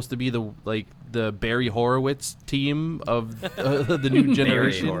they supposed to be the Barry Horowitz team of the new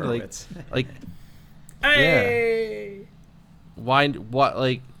generation? Horowitz. Like, Hey! yeah. Why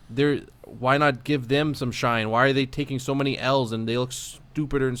not give them some shine? Why are they taking so many L's and they look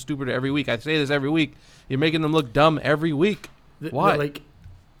stupider and stupider every week? I say this every week. You're making them look dumb every week. Why? Like,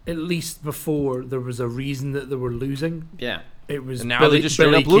 at least before there was a reason that they were losing. Yeah. It was And now Billy, they just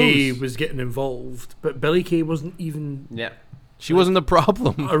straight Billy up Kay lose. was getting involved, but Billy Kay wasn't even Yeah. She wasn't the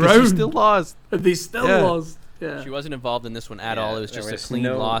problem. 'cause Around. She still lost. They still Yeah. lost. Yeah. She wasn't involved in this one at Yeah, all. It was there just was a clean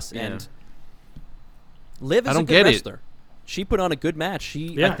no- loss. yeah. And Liv is I a don't good get it. wrestler. She put on a good match. She,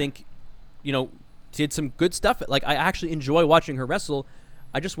 I Yeah. think, did some good stuff. Like, I actually enjoy watching her wrestle.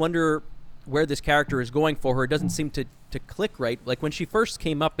 I just wonder where this character is going for her. It doesn't seem to click right. Like, when she first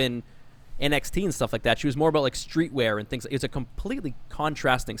came up in NXT and stuff like that, she was more about, like, streetwear and things. It's a completely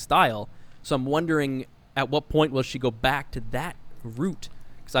contrasting style. So I'm wondering at what point will she go back to that route?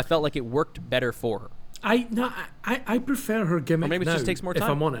 Because I felt like it worked better for her. I prefer her gimmick Or maybe it now, just takes more if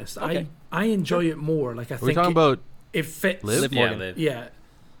time. I'm honest. Okay. I enjoy it more. Like, I Are we think talking about it fits. Liv? Liv Morgan. Liv. Yeah.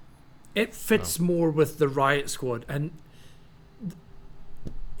 It fits more with the Riot Squad. And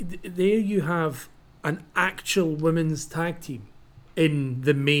there you have an actual women's tag team in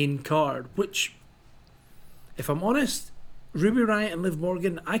the main card, which, if I'm honest, Ruby Riott and Liv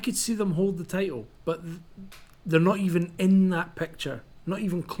Morgan, I could see them hold the title, but they're not even in that picture. Not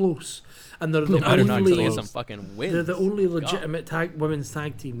even close. And they're the No, they're not until they only... get some fucking wins. They're the only legitimate women's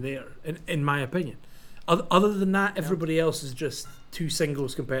tag team there, in my opinion. Other than that, everybody else is just two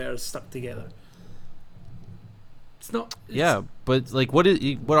singles competitors stuck together. It's not. Yeah, but like, what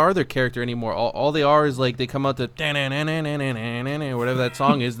are their character anymore? All they are is like they come out to whatever that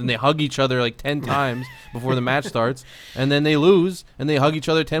song is, then they hug each other like 10 times before the match starts, and then they lose, and they hug each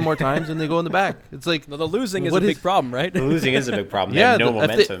other 10 more times, and they go in the back. It's like, No, the losing is a what big problem, right? The losing is a big problem. They yeah, have no if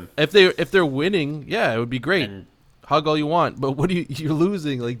momentum. if they're winning, yeah, it would be great. And- Hug all you want, but what do you're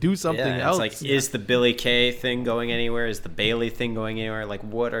losing? Like, do something Yeah, else. it's like, is the Billy Kay thing going anywhere? Is the Bailey thing going anywhere? Like,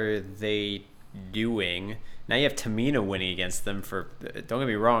 what are they doing? Now you have Tamina winning against them for. Don't get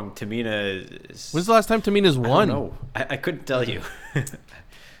me wrong, Tamina is. When's the last time Tamina's won? No, I couldn't tell you.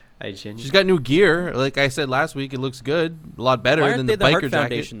 I genuinely. She's got new gear. Like I said last week, it looks good, a lot better Why than aren't the they the biker Hart jacket.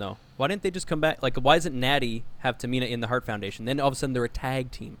 Foundation, though? Why didn't they just come back? Like, why doesn't Natty have Tamina in the Hart Foundation? Then all of a sudden they're a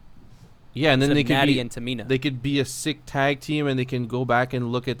tag team. Yeah, and then Instead they of could Natty be and Tamina. They could be a sick tag team, and they can go back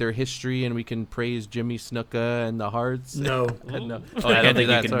and look at their history, and we can praise Jimmy Snuka and the Hearts. No. No. Oh, I don't think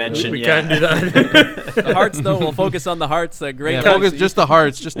you can mention. We Yeah. can't do that. The Hearts, though, we'll focus on the Hearts. Great. Yeah, legacy. focus just the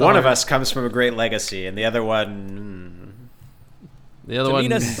Hearts. Just the One of Hearts. us comes from a great legacy, and the other one. The other one.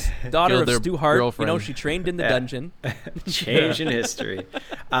 Tamina's daughter killed of their Stu Hart. girlfriend. She trained in the Yeah. dungeon. Change in history.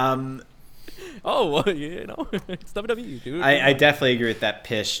 Oh, well, it's WWE, dude. I definitely agree with that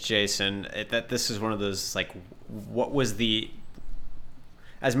pish, Jason. That this is one of those, like, what was the...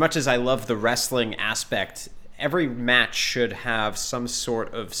 As much as I love the wrestling aspect, every match should have some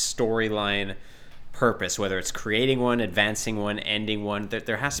sort of storyline purpose, whether it's creating one, advancing one, ending one.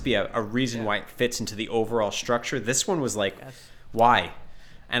 There has to be a reason why it fits into the overall structure. This one was like, why?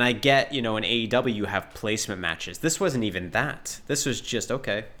 And I get, in AEW you have placement matches. This wasn't even that. This was just,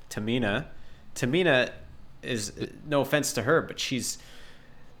 okay, Tamina is, no offense to her, but she's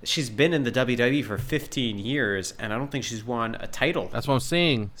been in the WWE for 15 years, and I don't think she's won a title. That's what I'm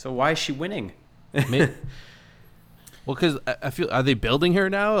saying. So why is she winning? Well, because I feel, are they building her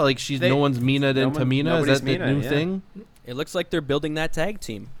now? Like no one's Mina than Tamina? Is nobody's that the Mina, new yeah. thing? It looks like they're building that tag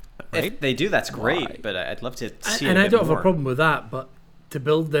team. Right? If they do, that's great. Why? But I'd love to see. And a I bit don't have more. a problem with that, but to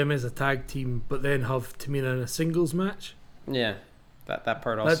build them as a tag team, but then have Tamina in a singles match, Yeah, that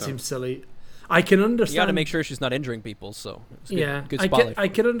part also. that seems silly. I can understand. You got to make sure she's not injuring people. So it's Yeah, good I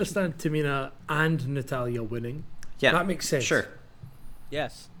spotlight. can understand Tamina and Natalia winning. Yeah, That makes sense. Sure,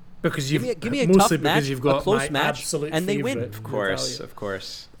 Yes. Because Give you've me a mostly tough because match, you've got a close my match, absolute and they win. favorite, of course, Natalia. of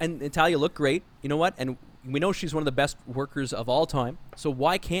course. And Natalia looked great. You know what? And we know she's one of the best workers of all time. So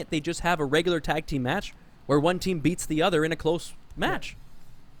why can't they just have a regular tag team match where one team beats the other in a close match?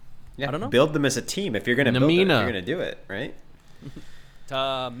 Yeah, I don't know. Build them as a team. If you're going to build it, Namina. you're going to do it, right?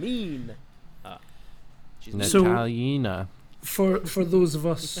 Tamina. She's So- Natalina. For those of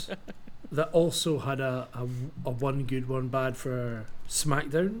us that also had a one good, one bad for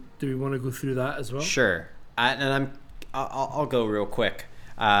SmackDown, do we want to go through that as well? Sure. I'll go real quick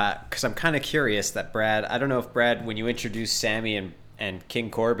because I'm kind of curious that Brad. I don't know if Brad, when you introduced Sammy and King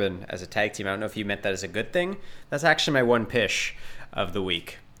Corbin as a tag team, I don't know if you meant that as a good thing. That's actually my one pish of the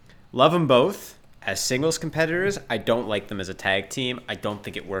week. Love them both as singles competitors. I don't like them as a tag team. I don't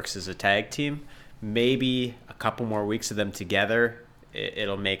think it works as a tag team. Maybe a couple more weeks of them together,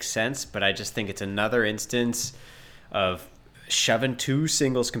 it'll make sense. But I just think it's another instance of shoving two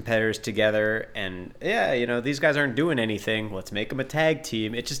singles competitors together. And yeah, these guys aren't doing anything. Let's make them a tag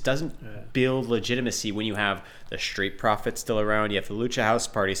team. It just doesn't build legitimacy when you have the Street Profits still around. You have the Lucha House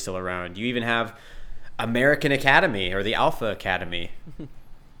Party still around. You even have American Academy or the Alpha Academy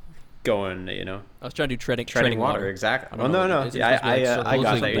going, I was trying to do treading water. Exactly. I don't Well, know. no. Is it Yeah, supposed to be like I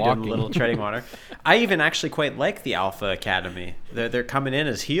got like that. You're doing a walking? little treading water. I even actually quite like the Alpha Academy. They're coming in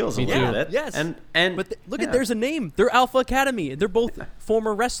as heels a Me little too. bit. Yes. And But look yeah. at there's a name. They're Alpha Academy. They're both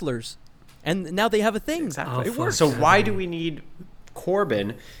former wrestlers, and now they have a thing. Exactly. It works. So why do we need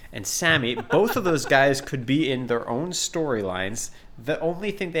Corbin and Sammy? Both of those guys could be in their own storylines. The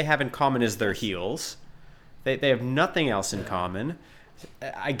only thing they have in common is their heels. They have nothing else in common.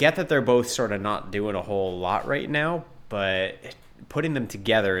 I get that they're both sort of not doing a whole lot right now, but putting them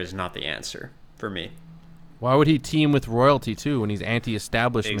together is not the answer for me. Why would he team with royalty too when he's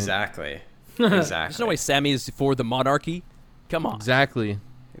anti-establishment? Exactly. There's no way Sammy is for the monarchy. Come on. Exactly.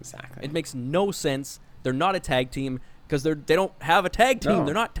 Exactly. It makes no sense. They're not a tag team because they don't have a tag team. No.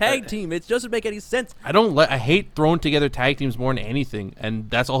 They're not tag team. It doesn't make any sense. I hate throwing together tag teams more than anything, and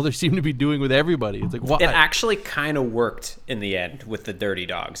that's all they seem to be doing with everybody. It's like, why? It actually kind of worked in the end with the Dirty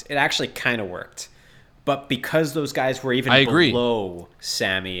Dogs. It actually kind of worked. But because those guys were even I agree. below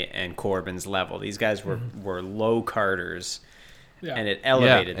Sammy and Corbin's level, these guys were low carders, and it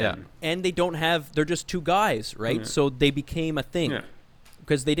elevated them. And they don't have. They're just two guys, right? So they became a thing Yeah.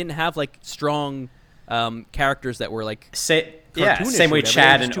 because they didn't have like strong characters that were like. Same cartoonish way or whatever,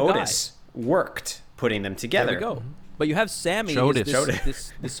 Chad they're and just two Otis worked putting them together. There we go. But you have Sammy, Chodis.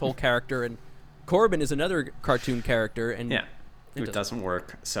 is this whole character, and Corbin is another cartoon character, and Yeah, it doesn't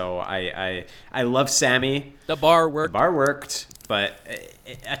work. So I love Sammy. the bar The worked. bar worked, but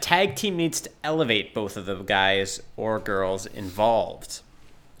a tag team needs to elevate both of the guys or girls involved.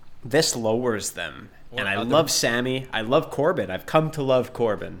 This lowers them. And I love Sammy. I love Corbin. I've come to love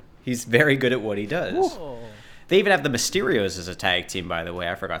Corbin. He's very good at what he does. Oh. They even have the Mysterios as a tag team, by the way.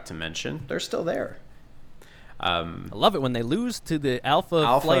 I forgot to mention. They're still there. I love it when they lose to the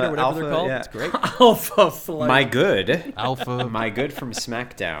Alpha Flight or whatever they're called. yeah. It's great. Alpha Flight. My good, Alpha. my good from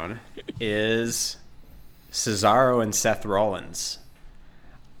SmackDown is Cesaro and Seth Rollins.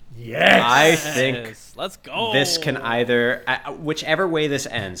 Yes. I think Yes, let's go. this can either, whichever way this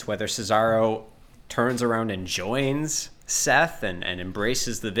ends, whether Cesaro turns around and joins Seth and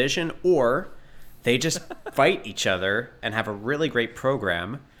embraces the vision, or they just fight each other and have a really great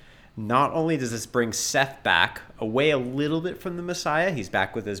program. Not only does this bring Seth back, away a little bit from the Messiah, he's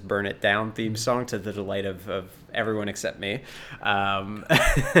back with his Burn It Down theme song to the delight of everyone except me.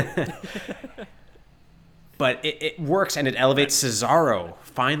 But it works, and it elevates Cesaro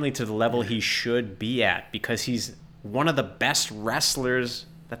finally to the level he should be at, because he's one of the best wrestlers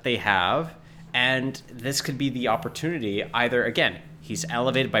that they have. And this could be the opportunity. Either, again, he's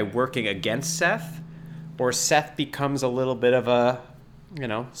elevated by working against Seth, or Seth becomes a little bit of a,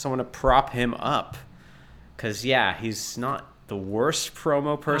 someone to prop him up. Because, yeah, he's not the worst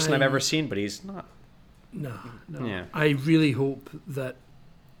promo person I've ever seen, but he's not. No. Yeah. I really hope that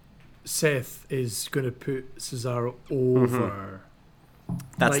Seth is going to put Cesaro over.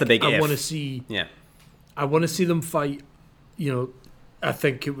 That's the big I if. want to see. Yeah. I want to see them fight. I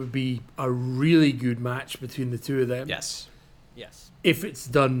think it would be a really good match between the two of them. Yes. Yes. If it's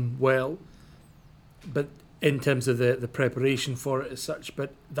done well. But in terms of the preparation for it as such,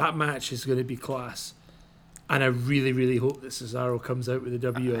 but that match is going to be class. And I really, really hope that Cesaro comes out with a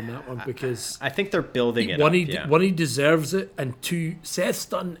W on that one, because I think they're building it one, up. one, he deserves it, and two, Seth's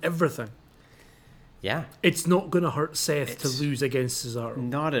done everything. Yeah. It's not going to hurt Seth to lose against Cesaro.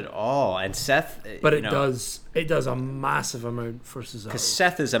 Not at all. And Seth... But it does a massive amount for Cesaro. Because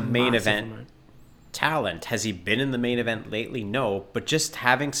Seth is a main event talent. Has he been in the main event lately? No. But just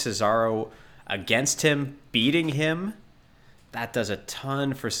having Cesaro against him, beating him, that does a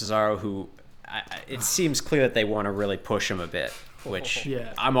ton for Cesaro, who... it seems clear that they want to really push him a bit, which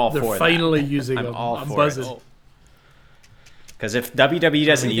I'm all for that. They're finally using him. I'm buzzing. Because if WWE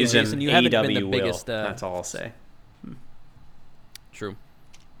doesn't use him, AEW will. Biggest, that's all I'll say. True.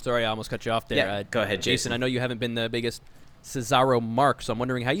 Sorry, I almost cut you off there. Yeah, go ahead, Jason. I know you haven't been the biggest Cesaro mark, so I'm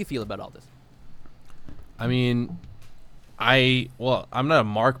wondering how you feel about all this. I mean, I'm not a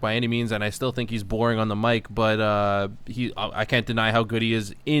mark by any means, and I still think he's boring on the mic, but I can't deny how good he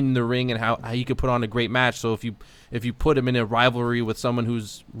is in the ring and how he could put on a great match. So if you put him in a rivalry with someone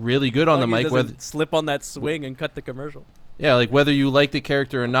who's really good on the mic, whether slip on that swing and cut the commercial. Yeah, like whether you like the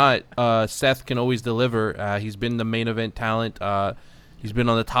character or not, Seth can always deliver. He's been the main event talent. He's been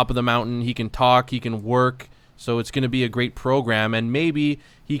on the top of the mountain. He can talk. He can work. So it's going to be a great program. And maybe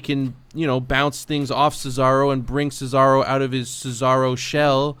he can, bounce things off Cesaro and bring Cesaro out of his Cesaro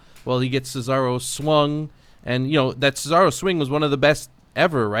shell while he gets Cesaro swung. And, that Cesaro swing was one of the best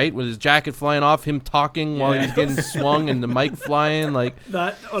ever, right? With his jacket flying off, him talking while he was getting swung, and the mic flying, like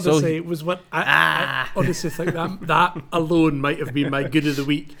that. Honestly, was what I honestly think that alone might have been my good of the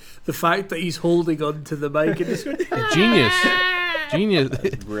week. The fact that he's holding on to the mic and just going, genius,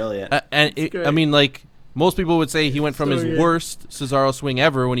 brilliant. I mean, like most people would say, he went from his worst Cesaro swing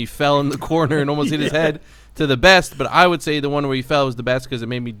ever when he fell in the corner and almost hit his head to the best. But I would say the one where he fell was the best because it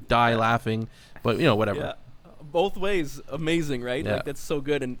made me die laughing. But whatever. Yeah. Both ways, amazing, right? Yeah. Like, that's so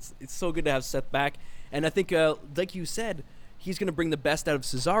good, and it's so good to have Seth back. And I think, like you said, he's going to bring the best out of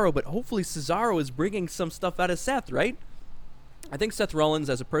Cesaro, but hopefully Cesaro is bringing some stuff out of Seth, right? I think Seth Rollins,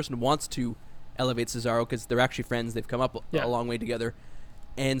 as a person, wants to elevate Cesaro because they're actually friends. They've come up a long way together.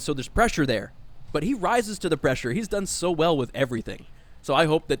 And so there's pressure there. But he rises to the pressure. He's done so well with everything. So I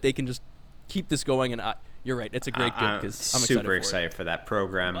hope that they can just keep this going, and you're right. It's a great good because I'm super excited for that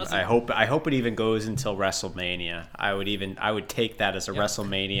program. I hope it even goes until WrestleMania. I would take that as a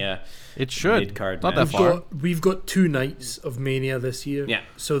WrestleMania. It should. Mid-card not match. that far. We've got 2 nights of Mania this year. Yeah.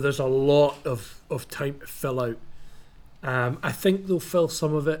 So there's a lot of time to fill out. I think they'll fill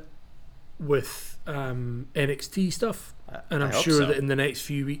some of it with NXT stuff, and I'm sure that in the next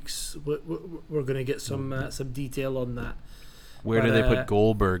few weeks we're going to get some detail on that. Where do they put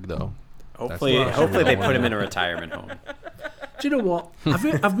Goldberg though? Hopefully they put him in a retirement home. Do you know what?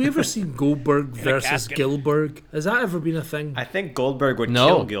 Have we ever seen Goldberg versus Gilbert? Has that ever been a thing? I think Goldberg would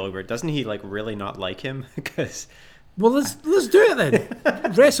kill Gilbert. Doesn't he really not like him? Well, let's do it then.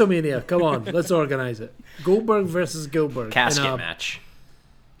 WrestleMania, come on, let's organize it. Goldberg versus Gilbert. Casket match.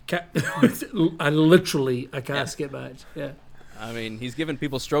 Literally a casket match. Yeah. I mean, he's given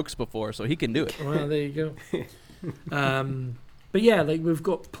people strokes before, so he can do it. Well, there you go. But yeah, we've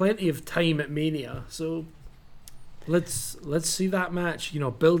got plenty of time at Mania, so let's see that match.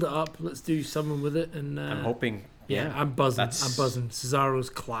 Build it up. Let's do something with it, and I'm hoping. Yeah, I'm buzzing. Cesaro's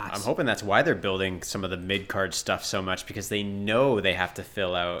class. I'm hoping that's why they're building some of the mid-card stuff so much, because they know they have to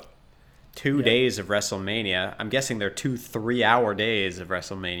fill out 2 days of WrestleMania. I'm guessing they're 2 3-hour days of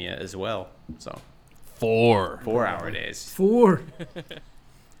WrestleMania as well. So 4-hour days. 4.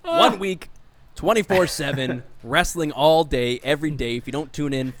 1 week. 24/7 wrestling all day, every day. If you don't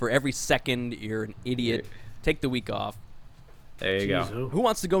tune in for every second, you're an idiot. Take the week off. There you go. Who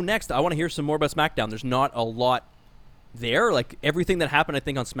wants to go next? I want to hear some more about SmackDown. There's not a lot there. Everything that happened, I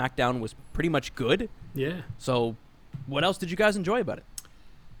think, on SmackDown was pretty much good. Yeah. So, what else did you guys enjoy about it?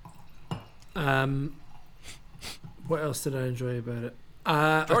 What else did I enjoy about it?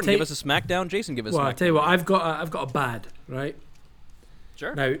 Jordan, give us a SmackDown. Jason, give us. Well, SmackDown. I'll tell you what. I've got a bad, right?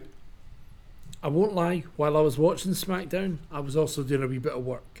 Sure. Now, I won't lie, while I was watching SmackDown, I was also doing a wee bit of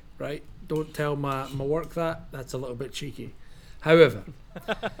work, right? Don't tell my work that's a little bit cheeky. However,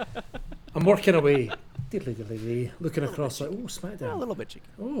 I'm working away, looking across oh, SmackDown. A little bit cheeky.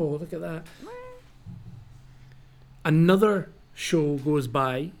 Oh, look at that. Another show goes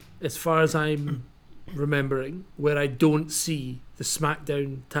by, as far as I'm remembering, where I don't see the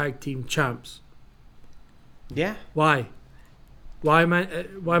SmackDown Tag Team Champs. Yeah. Why? Why am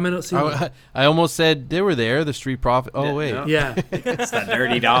I not seeing them? I almost said they were there, the Street Profit. Oh, wait. No. Yeah. It's the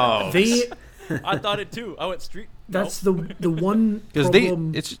Dirty Dogs. I thought it too. I went street. That's the one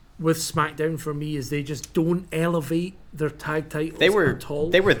problem it's with SmackDown for me is they just don't elevate their tag titles They were at all.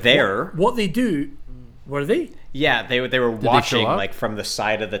 They were there. What they do Were they? Yeah, they were they watching show up? like from the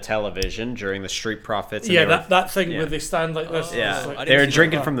side of the television during the Street Profits. And Yeah, they were, that thing where they stand like this. yeah, It's like- they were see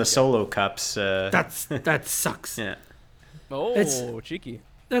drinking that. from the solo cups. that sucks. Yeah, Oh, It's- cheeky.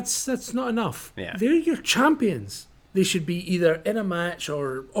 That's not enough. Yeah. They're your champions. They should be either in a match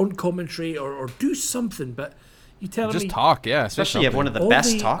or on commentary or do something. But you tell Just me, talk, yeah. say especially you have one of the All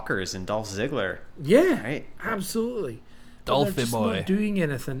best the- talkers in Dolph Ziggler. yeah, Right. absolutely. But they're Dolphy just boy. not doing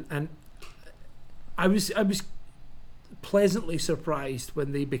anything, and I was pleasantly surprised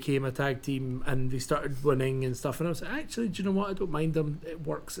when they became a tag team and they started winning and stuff. And I was like, actually, do you know what? I don't mind them. It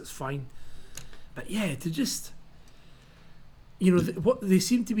works. It's fine. But yeah, to just, what they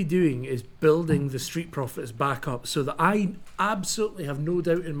seem to be doing is building the Street Profits back up so that I absolutely have no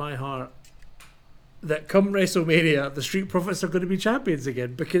doubt in my heart that come WrestleMania, the Street Profits are going to be champions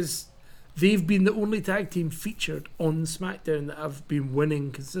again, because they've been the only tag team featured on SmackDown that have been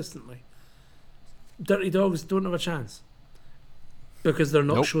winning consistently. Dirty Dogs don't have a chance because they're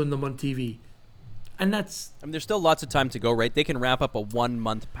not Nope. showing them on TV. And that's I mean, there's still lots of time to go, right? They can wrap up a 1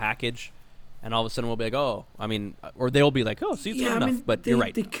 month package, and all of a sudden we'll be like, oh, I mean, or they'll be like, oh, see, it's good enough. But you're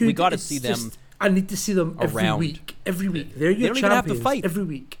right. they could. We got to It's see them. just- I need to see them every around. week. Every week. They're your don't even have to champions fight. every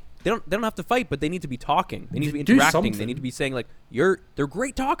week. They don't have to fight, but they need to be talking. They need to be Do interacting. They something. need to be saying like, they're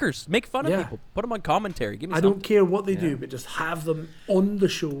great talkers. Make fun of Yeah. people. Put them on commentary. Give me I something. don't care what they do, but just have them on the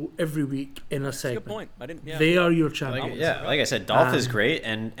show every week in a That's a segment. good point. I didn't. Yeah. They are your champions. Like I said, Dolph is great,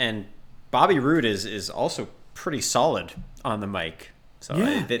 and Bobby Roode is also pretty solid on the mic. So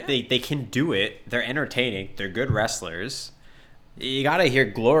Yeah. they can do it. They're entertaining. They're good wrestlers. You got to hear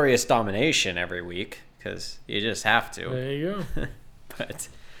glorious domination every week because you just have to. There you go. But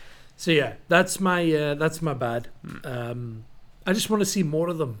So yeah, that's my bad. I just want to see more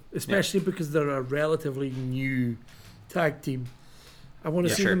of them, especially because they're a relatively new tag team. I want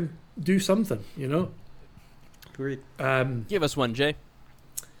to Yeah, see sure. them do something, agreed. Give us one, Jay.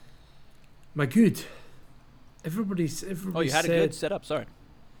 My good. Everybody Oh, you had said, a good setup. Sorry.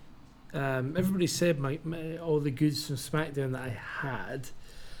 everybody said my all the goods from SmackDown that I had.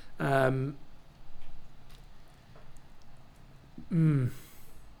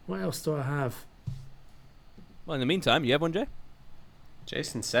 What else do I have? Well, in the meantime, you have one, Jay?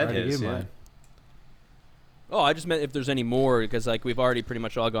 Jason said Already his. gave Yeah. mine. Oh, I just meant if there's any more, because like we've already pretty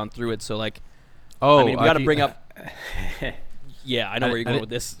much all gone through it. So like, Oh, I mean, we got to keep- bring up. Yeah, I know where you're I going with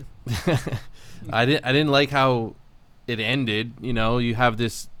this. I didn't like how it ended. You have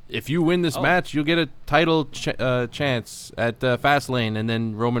this. If you win this Oh. match, you'll get a title chance at Fastlane, and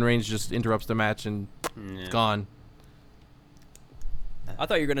then Roman Reigns just interrupts the match and it's gone. I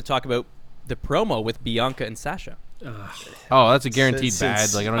thought you were going to talk about the promo with Bianca and Sasha. Oh, that's a guaranteed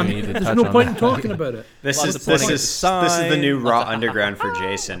Since- bad. Like I don't even need to There's touch no on point in that. talking about it. This Lots is of this pointing is at the this is the new sign, Raw lots of- Underground for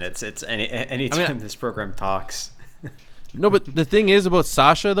Jason. It's anytime this program talks. No, but the thing is about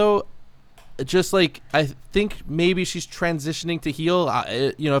Sasha though, just like I think maybe she's transitioning to heel.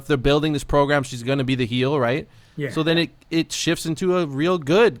 If they're building this program, she's gonna be the heel, right? Yeah. So then it shifts into a real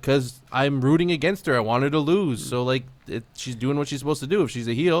good because I'm rooting against her. I want her to lose. So like she's doing what she's supposed to do if she's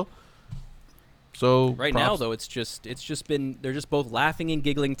a heel. So Right now, props. though, it's just been they're just both laughing and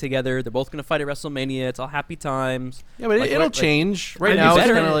giggling together. They're both going to fight at WrestleMania. It's all happy times. Yeah, but Like, it'll like- change. Right I now, was it's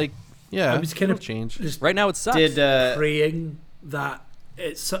kinda- kind of like I was kind it'll of change. just Right now, it sucks. Did praying that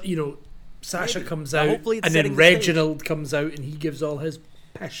it's Sasha Maybe. comes Now, out hopefully it's and setting then the stage. Reginald comes out and he gives all his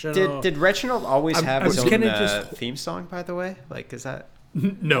passion. did Reginald always I'm- have I his was own kinda just- theme song? By the way, like is that?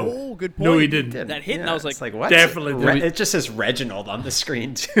 No, Oh, good no, he point. didn't. That hit, and I was it's like, what? definitely didn't. It just says Reginald on the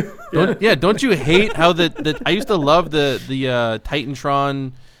screen too. Don't you hate how the I used to love the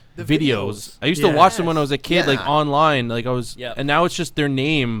Titantron The videos. videos. I used to watch them when I Yes. was a kid, like Yeah. online. Like I was, Yep. and now it's just their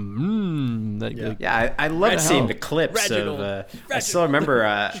name. Yeah, I loved seeing Reginald. the clips Reginald. of. I still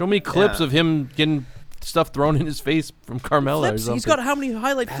remember. Show me clips yeah. of him getting stuff thrown in his face from Carmella or Flips. something. He's got how many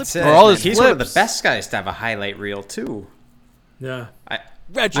highlight That's flips? it. For all his He's one of the flips. best guys to have a highlight reel too. Yeah,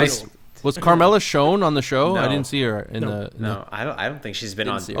 Reginald. Was Carmella shown on the show? I No. didn't see her in No. the. No, I don't think she's been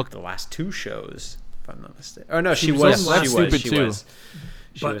Didn't on see her. the last two shows. If I'm not mistaken. Oh no, she She was was. on the She last was. stupid She too. was.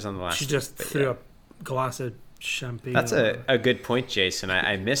 She but was on the last. she two, just but threw yeah. a glass of champagne. That's or a good point, Jason.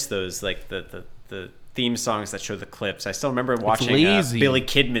 I miss those like the theme songs that show the clips. I still remember watching lazy. Billy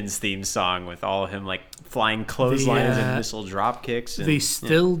Kidman's theme song with all of him like flying clotheslines and uh, missile drop kicks. And, They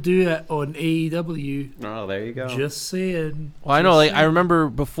still do it on AEW. Oh, there you go. Just saying. Well, I know. Like I remember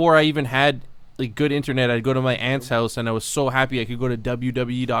before I even had like good internet, I'd go to my aunt's house, and I was so happy I could go to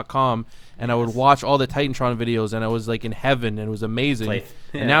WWE.com, and I would watch all the Titantron videos, and I was like in heaven, and it was amazing.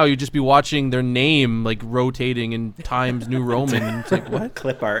 And now you'd just be watching their name like rotating in Times New Roman, and it's like, what?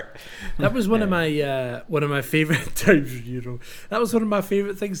 Clip art. That was one of my favorite times. That was one of my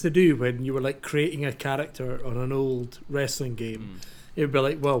favorite things to do when you were like creating a character on an old wrestling game. It would be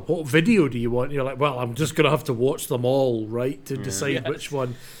like, well, what video do you want? And you're like, well, I'm just gonna have to watch them all, right, to decide which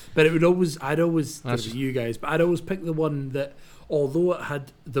one. But I'd always you guys, but I'd always pick the one that, although it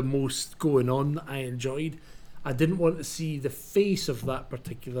had the most going on that I enjoyed, I didn't want to see the face of that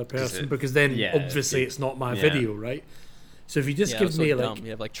particular person because then obviously it's not my video, right? So if you just give me like, you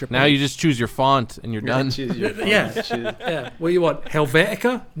have like now you just choose your font and you're done. Choose your font. Yeah. What do you want?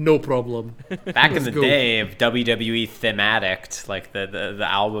 Helvetica? No problem. Back in the day of WWE Thematic, like the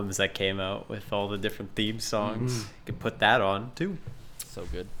albums that came out with all the different theme songs, you could put that on too. So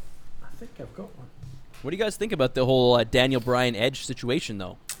good. I think I've got one. What do you guys think about the whole Daniel Bryan Edge situation,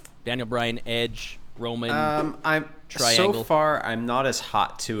 though? Daniel Bryan Edge, Roman, I'm triangle. So far, I'm not as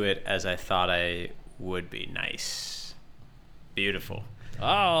hot to it as I thought I would be. Nice. Beautiful.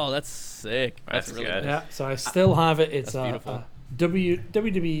 Oh, that's sick. That's really good. nice. Yeah, so I still have it. It's That's beautiful. a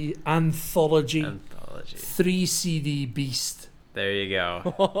WWE Anthology 3 CD Beast. There you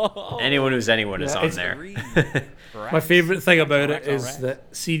go. Anyone who's anyone is on there. My favorite thing about it is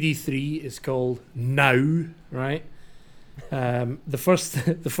that CD3 is called Now, right? The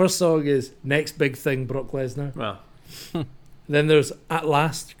first song is Next Big Thing, Brock Lesnar. Well, Then there's At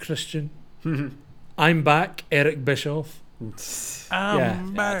Last, Christian. I'm Back, Eric Bischoff. That's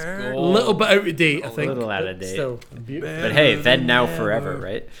A cool. little bit out of date, I think. little out but of date. Still beautiful. but hey, then, now, forever,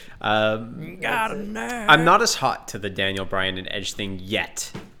 right? I'm not as hot to the Daniel Bryan and Edge thing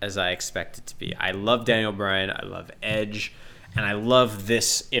yet as I expect it to be. I love Daniel Bryan, I love Edge, and I love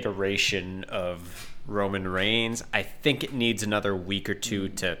this iteration of Roman Reigns. I think it needs another week or two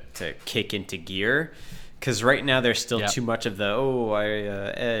to kick into gear. Because right now there's still too much of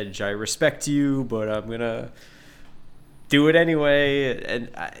the, Edge, I respect you, but I'm going to do it anyway. And,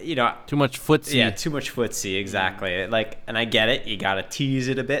 Too much footsie. Yeah, too much footsie, exactly. Like, and I get it. You got to tease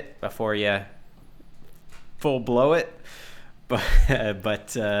it a bit before you full blow it. But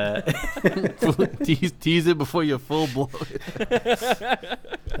tease it before you full blow it.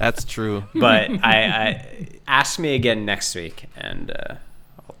 That's true. But I ask me again next week, and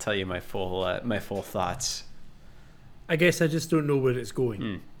I'll tell you my full thoughts. I guess I just don't know where it's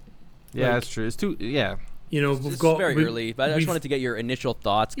going. Yeah, that's true. It's too. Yeah. We've It's got very early, but I just wanted to get your initial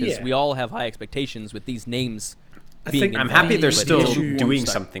thoughts because we all have high expectations with these names. I'm happy they're still issue- doing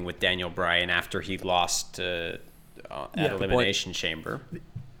something with Daniel Bryan after he lost at Elimination Chamber.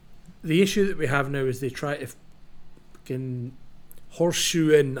 The issue that we have now is they try to fucking horseshoe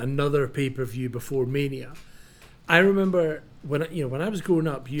in another pay-per-view before Mania. I remember when I was growing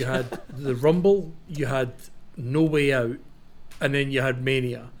up, you had the Rumble, you had No Way Out, and then you had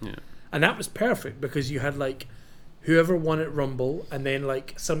Mania. Yeah. And that was perfect because you had like whoever won at Rumble and then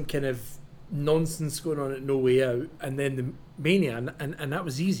like some kind of nonsense going on at No Way Out and then the Mania and that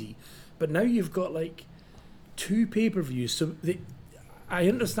was easy. But now you've got like 2 pay-per-views. So I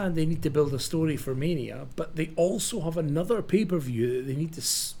understand they need to build a story for Mania, but they also have another pay-per-view that they need to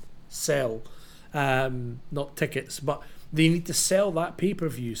sell. Not tickets, but they need to sell that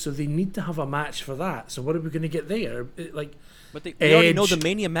pay-per-view. So they need to have a match for that. So what are we going to get there? But we already know the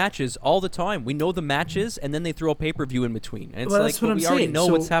Mania matches all the time. We know the matches, and then they throw a pay-per-view in between. And it's that's what I'm we already saying. know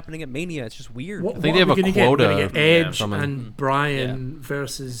So what's happening at Mania. It's just weird. What, I think they have a We're quota. going to get Edge from and Bryan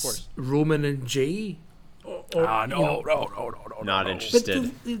versus Roman and Jay. No. Not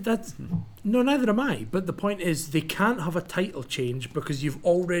interested. That's neither am I. But the point is, they can't have a title change because you've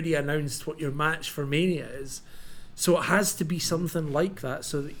already announced what your match for Mania is. So it has to be something like that,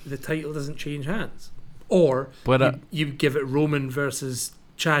 so that the title doesn't change hands. Or you give it Roman versus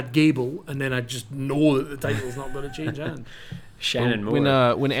Chad Gable, and then I just know that the title's not going to change hands. Shannon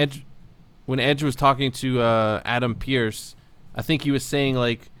Moore. When Edge was talking to Adam Pearce, I think he was saying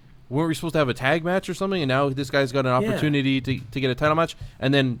like, weren't we supposed to have a tag match or something? And now this guy's got an opportunity to get a title match.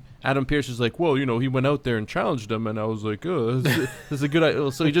 And then Adam Pearce is like, well, he went out there and challenged him. And I was like, oh, this is a good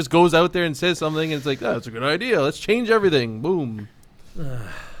idea. So he just goes out there and says something, and it's like, oh, that's a good idea. Let's change everything. Boom.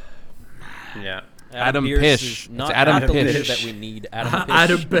 Yeah. Adam Pearce Pish. is not It's Adam Pish Pish. that we need. Adam Pish.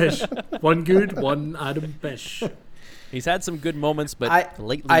 Adam Pish. One good, one Adam Pish. He's had some good moments, but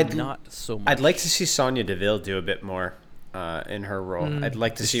lately not so much. I'd like to see Sonya Deville do a bit more in her role. I'd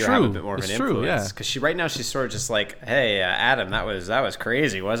like to see her have a bit more of an influence. Because right now she's sort of just like, hey, Adam, that was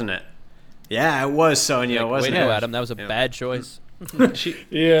crazy, wasn't it? Yeah, it was, Sonya, wasn't Wait, it? no, Adam, that was a bad choice.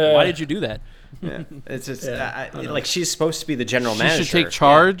 Yeah. Why did you do that? Yeah. It's just Yeah, like she's supposed to be the general She manager. should take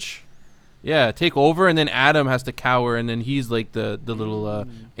charge. Yeah, take over, and then Adam has to cower, and then he's like the little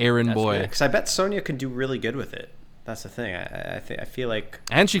errand That's boy. good. Because I bet Sonya can do really good with it. That's the thing. I feel like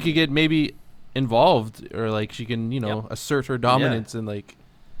And she could get maybe involved, or like she can assert her dominance and like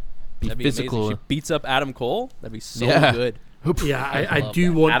be That'd be physical. amazing. She beats up Adam Cole. That'd be so Yeah. good. Yeah, I love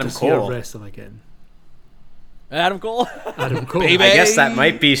do that. want Adam to see her Cole. wrestle again. Adam Cole. Adam Cole. Baby. I guess that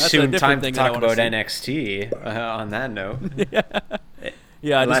might be That's a soon different time to thing that I talk wanna about see. NXT. On that note,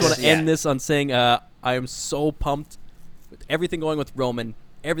 Yeah, I just Unless- want to end yeah. this on saying I am so pumped with everything going with Roman,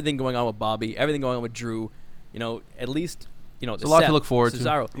 everything going on with Bobby, everything going on with Drew. At least there's a lot to look forward to.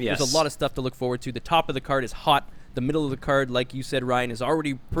 Cesaro. Yes. There's a lot of stuff to look forward to. The top of the card is hot. The middle of the card, like you said, Ryan, is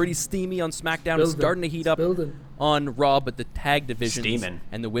already pretty steamy on SmackDown. It's Building. starting to heat up Building. on Raw, but the tag divisions Steaming.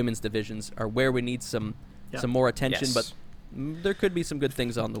 and the women's divisions are where we need some more attention. Yes. But there could be some good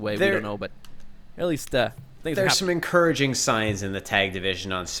things on the way. There- We don't know, but at least things are there's happening. some encouraging signs in the tag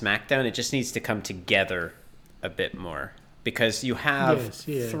division on SmackDown. It just needs to come together a bit more because you have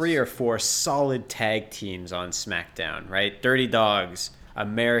Yes. 3 or 4 solid tag teams on SmackDown, right? Dirty Dogs,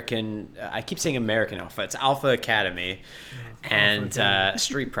 American. I keep saying American Alpha. It's Alpha Academy, and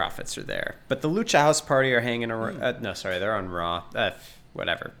Street Profits are there. But the Lucha House Party are hanging around. No, sorry, they're on Raw.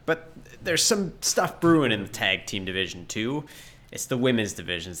 Whatever. But there's some stuff brewing in the tag team division too. It's the women's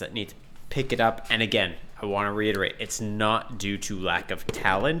divisions that need to pick it up. And again, I want to reiterate, it's not due to lack of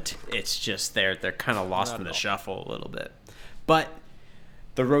talent. It's just they're kind of lost in the shuffle a little bit. But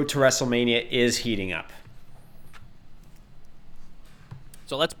the road to WrestleMania is heating up.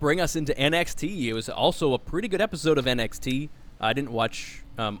 So let's bring us into NXT. It was also a pretty good episode of NXT. I didn't watch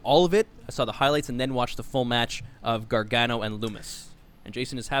all of it. I saw the highlights and then watched the full match of Gargano and Loomis. And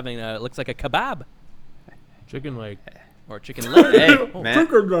Jason is having looks like a kebab Chicken leg. or a chicken leg. Hey,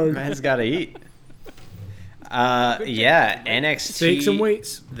 man's got to eat. NXT Steaks and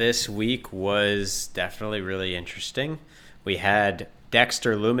weights. this week was definitely really interesting. We had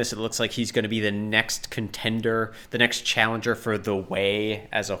Dexter Loomis. It looks like he's going to be the next contender, the next challenger for the Way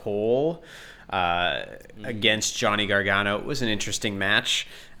as a whole against Johnny Gargano. It was an interesting match.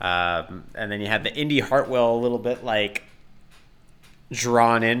 And then you had the Indy Hartwell a little bit like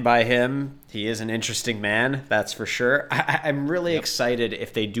drawn in by him. He is an interesting man, that's for sure. I'm really excited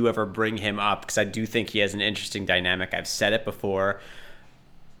if they do ever bring him up because I do think he has an interesting dynamic. I've said it before,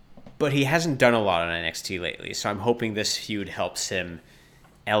 but he hasn't done a lot on NXT lately, so I'm hoping this feud helps him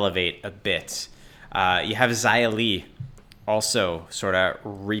elevate a bit. You have Xia Li, also sort of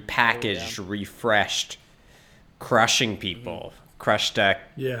repackaged, refreshed, crushing people. Crushed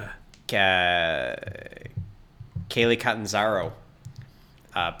Yeah. Kaylee Catanzaro.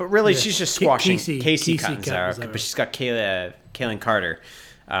 But really, she's just squashing Casey Catanzaro. But she's got Kaylin Carter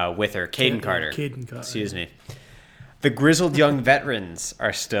with her. Caden Carter. Caden Carter. Excuse me. The grizzled young veterans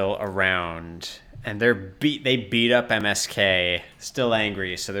are still around, and they beat up MSK. Still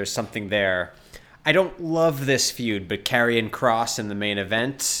angry, so there's something there. I don't love this feud, but Karrion Kross in the main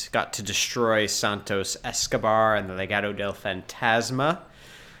event got to destroy Santos Escobar and the Legado del Fantasma.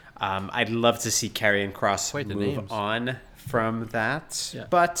 I'd love to see Karrion Kross Quite the move names. on from that, Yeah.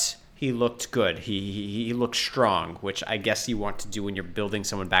 but he looked good. He looked strong, which I guess you want to do when you're building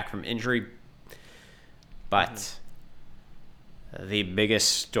someone back from injury. But the biggest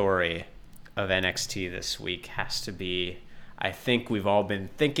story of NXT this week has to be, I think we've all been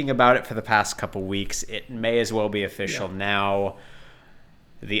thinking about it for the past couple weeks. It may as well be official now.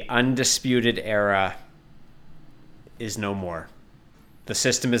 The Undisputed Era is no more. The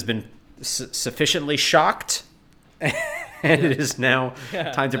system has been sufficiently shocked, and it is now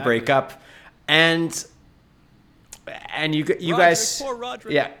time to break up. And you guys, poor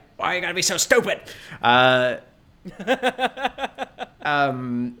Roderick. yeah, why you gotta be so stupid?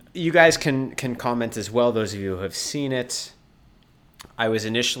 You guys can comment as well. Those of you who have seen it. I was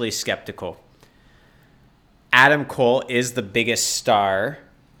initially skeptical. Adam Cole is the biggest star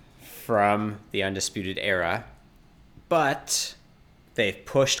from the Undisputed Era, but they've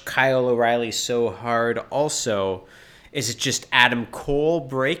pushed Kyle O'Reilly so hard also. Is it just Adam Cole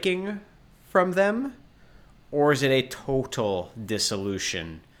breaking from them? Or is it a total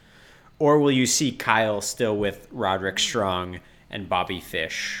dissolution? Or will you see Kyle still with Roderick Strong and Bobby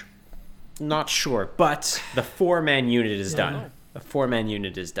Fish? Not sure, but the four-man unit is done. The four-man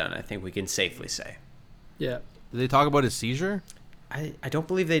unit is done, I think we can safely say. Yeah. Did they talk about his seizure? I don't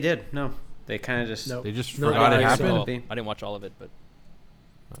believe they did. No. They kind of just... No. They just No, forgot I it think happened? so. I didn't watch all of it, but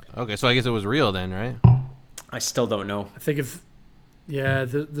Okay, so I guess it was real then, right? I still don't know. I think if Yeah,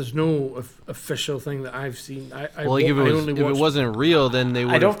 there's no official thing that I've seen. Well, like if it wasn't real, then they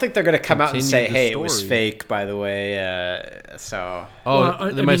would. I don't think they're going to come out and say, continued the "Hey, it was story. fake." By the way, so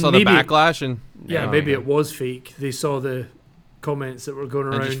They might saw the backlash and maybe it was fake. They saw the comments that were going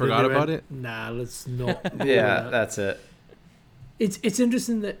around. and just forgot about it. Nah, let's not. yeah, that's it. It's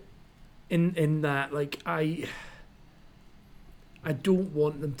interesting that in that, like, I don't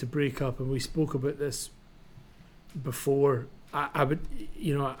want them to break up, and we spoke about this before. I would,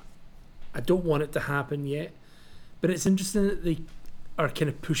 I don't want it to happen yet, but it's interesting that they are kind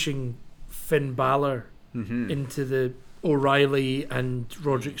of pushing Finn Balor into the O'Reilly and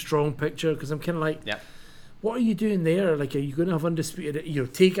Roderick Strong picture, because I'm kind of like, what are you doing there? Like, are you going to have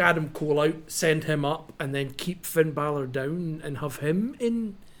Undisputed? Take Adam Cole out, send him up, and then keep Finn Balor down and have him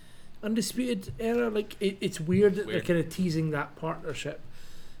in Undisputed Era? Like, it's weird that they're kind of teasing that partnership.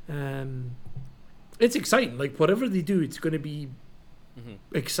 It's exciting. Like, whatever they do, it's going to be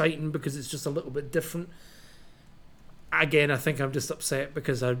exciting because it's just a little bit different. Again, I think I'm just upset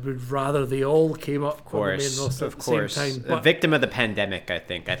because I would rather they all came up on the main roster at the same time. A victim of the pandemic, I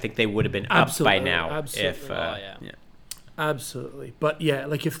think. I think they would have been up by now. Absolutely. If Absolutely. But yeah,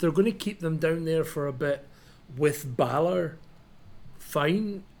 like, if they're going to keep them down there for a bit with Balor,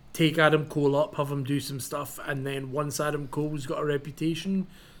 fine. Take Adam Cole up, have him do some stuff, and then once Adam Cole's got a reputation,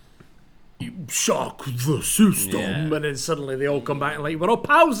 you shock the system, and then suddenly they all come back and, like, we're all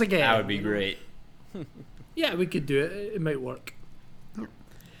pals again. That would be great. Yeah, we could do it. It might work.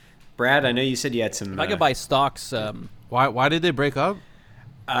 Brad, I know you said you had some... If I could buy stocks... Why did they break up?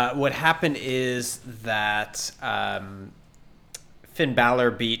 What happened is that Finn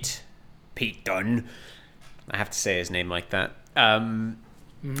Balor beat Pete Dunne. I have to say his name like that. And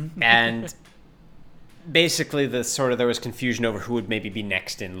basically there was confusion over who would maybe be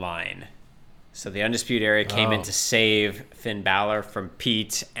next in line. So the Undisputed Era came in to save Finn Balor from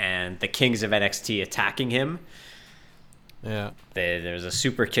Pete and the Kings of NXT attacking him. Yeah. There's a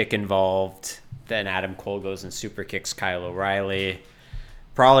super kick involved. Then Adam Cole goes and super kicks Kyle O'Reilly.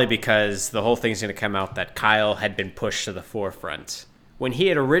 Probably because the whole thing's going to come out that Kyle had been pushed to the forefront, when he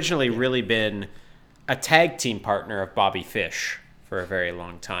had originally really been a tag team partner of Bobby Fish for a very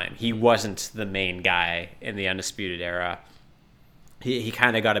long time. He wasn't the main guy in the Undisputed Era. He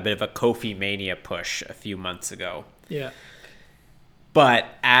kind of got a bit of a Kofi Mania push a few months ago. Yeah. But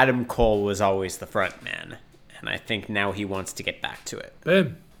Adam Cole was always the front man, and I think now he wants to get back to it.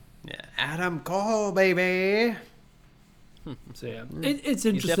 Boom. Yeah, Adam Cole, baby. So yeah, it's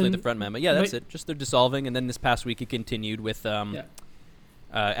interesting. He's definitely the front man, but yeah, that's it. Just they're dissolving, and then this past week it continued with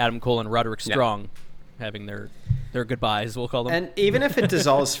Adam Cole and Roderick Strong having their goodbyes, we'll call them. And even if it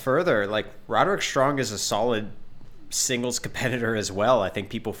dissolves further, like, Roderick Strong is a solid singles competitor as well. I think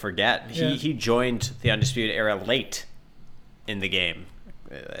people forget he joined the Undisputed Era late in the game.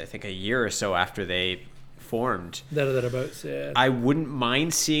 I think a year or so after they formed. Thereabouts, yeah. I wouldn't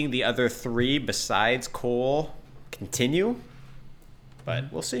mind seeing the other three besides Cole continue,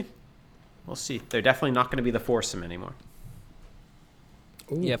 but we'll see. They're definitely not going to be the foursome anymore.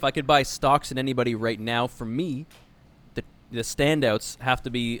 Ooh. Yeah, if I could buy stocks in anybody right now, for me, the standouts have to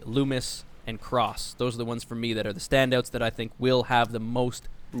be Loomis and Cross. Those are the ones for me that are the standouts that I think will have the most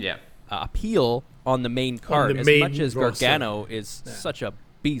appeal on the main card. As much as Gargano is such a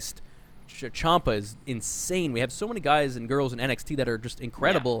beast, Ciampa is insane. We have so many guys and girls in NXT that are just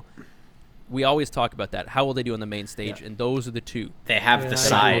incredible. Yeah. We always talk about that. How will they do on the main stage? And those are the two. They have the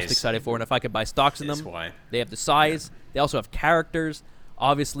size. I'm most excited for. And if I could buy stocks in them, they have the size. They also have characters.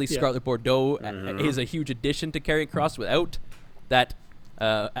 Obviously, Scarlett Bordeaux is a huge addition to Karrion Kross. Without that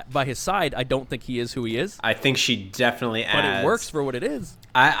by his side, I don't think he is who he is. I think she definitely adds. But it works for what it is.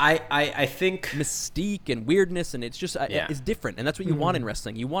 I think mystique and weirdness, and it's just it's different, and that's what you want in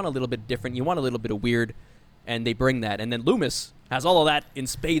wrestling. You want a little bit different. You want a little bit of weird, and they bring that. And then Loomis has all of that in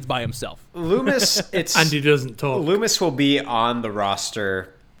spades by himself. Loomis, and he doesn't talk. Loomis will be on the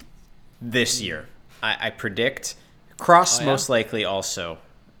roster this year, I predict. Cross most likely also.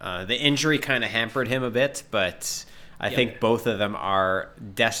 The injury kind of hampered him a bit, but I think both of them are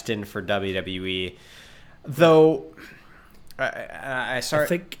destined for WWE. Though, I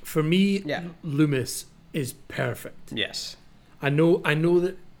think for me, Loomis is perfect. Yes. I know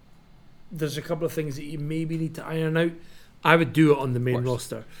that there's a couple of things that you maybe need to iron out. I would do it on the main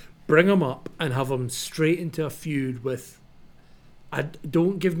roster. Bring him up and have him straight into a feud with...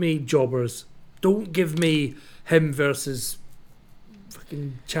 don't give me jobbers. Don't give me him versus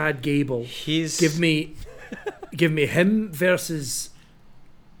fucking Chad Gable. Give me him versus...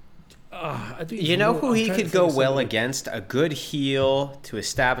 you know who he could go well against? A good heel to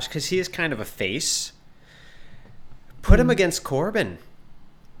establish, because he is kind of a face. Put him against Corbin.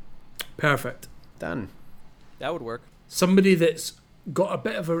 Perfect. Done. That would work. Somebody that's got a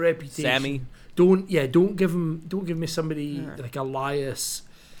bit of a reputation. Sammy. Don't give me somebody like Elias.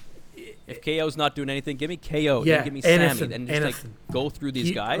 If KO's not doing anything, give me KO. Yeah, then give me anything, Sammy. Then just like go through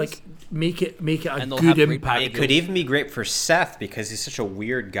these guys. Like make it a And they'll good have great impact. It could even be great for Seth because he's such a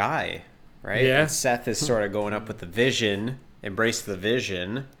weird guy, right? Yeah. And Seth is sort of going up with the vision, embrace the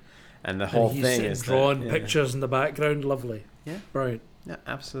vision, and the whole and he's thing sitting is drawing that, pictures in the background. Lovely. Yeah. Brilliant. Yeah,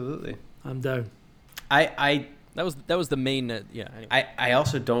 absolutely. I'm down. that was the main. Anyway. I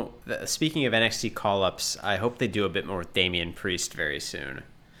also don't. Speaking of NXT call-ups, I hope they do a bit more with Damian Priest very soon.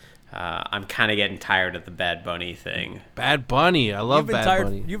 I'm kind of getting tired of the Bad Bunny thing. Bad Bunny. I love Bad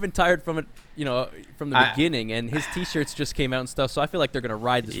Bunny. You've been tired from it, from the beginning, and his T-shirts just came out and stuff. So I feel like they're gonna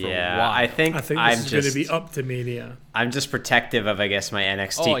ride this for a while. I think this is going to be up to Mania. I'm just protective of, I guess, my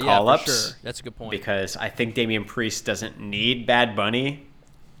NXT call-ups. For sure. That's a good point. Because I think Damian Priest doesn't need Bad Bunny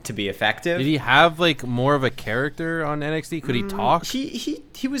to be effective. Did he have like more of a character on NXT? Could he talk?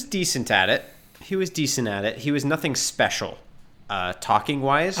 He was decent at it. He was nothing special, talking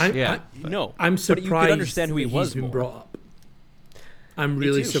wise. I'm surprised. But you could understand who he was he's been more. brought up. I'm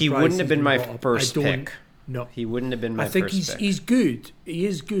really surprised. He wouldn't have he's been my brought up. first I don't- pick. No, He wouldn't have been my I think first pick. he's good. He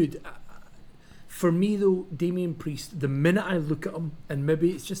is good. For me though, Damian Priest. The minute I look at him, and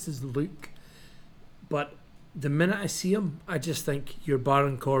maybe it's just his look, but the minute I see him, I just think you're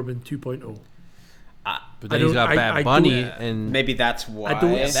Baron Corbin 2.0. But then he's got Bad Bunny, and Maybe that's why. I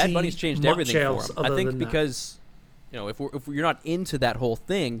don't Yeah, see Bad Bunny's changed much everything for else him. I other think than that. because if you're not into that whole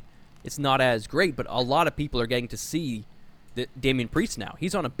thing, it's not as great. But a lot of people are getting to see Damian Priest now.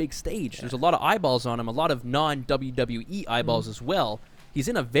 He's on a big stage. There's a lot of eyeballs on him, a lot of non-WWE eyeballs as well. He's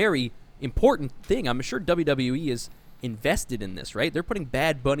in a very important thing. I'm sure WWE is invested in this, right? They're putting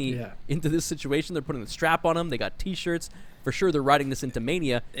Bad Bunny into this situation. They're putting the strap on him. They got T-shirts. For sure, they're riding this into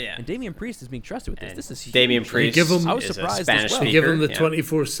Mania. Yeah. And Damian Priest is being trusted with this. And This is huge. Damian Priest I was is surprised a as Spanish well. speaker. Give him the yeah.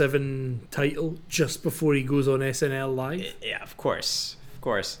 24/7 title just before he goes on SNL Live. Yeah, of course. Of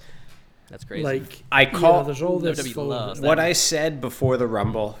course. That's crazy. Like I call there's all this. WWE following loves it. that. what I said before the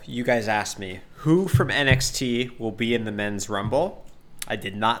Rumble. You guys asked me who from NXT will be in the men's Rumble. I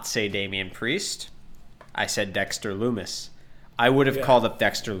did not say Damian Priest. I said Dexter Lumis. I would have called up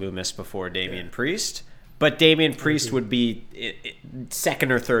Dexter Lumis before Damian Priest, but Damian Priest would be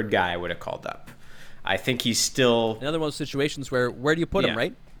second or third guy I would have called up. I think he's still Another one of those situations where do you put him, Yeah.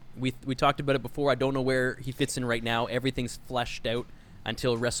 right? We talked about it before. I don't know where he fits in right now. Everything's fleshed out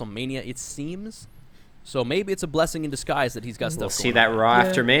until WrestleMania, it seems. So maybe it's a blessing in disguise that he's got stuff We'll going see on. that Raw Yeah,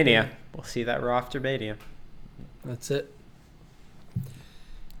 after Mania. yeah. We'll see that Raw after Mania. That's it.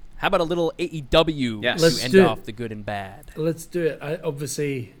 How about a little AEW Yes. to Let's end do it. off the good and bad? Let's do it. I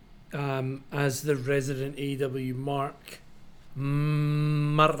obviously, as the resident AEW Mark,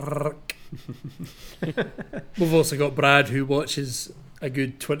 we've also got Brad who watches a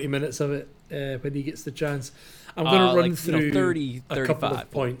good 20 minutes of it when he gets the chance. I'm going to run through 30, a couple 35.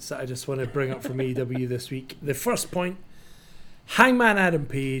 of points that I just want to bring up from AEW this week. The first point, Hangman Adam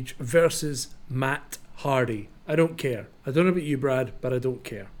Page versus Matt Hardy. I don't care. I don't know about you, Brad, but I don't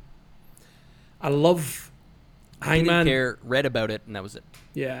care. I love Hangman. Didn't care, read about it, and that was it.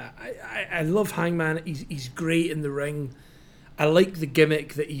 Yeah, I love Hangman. He's great in the ring. I like the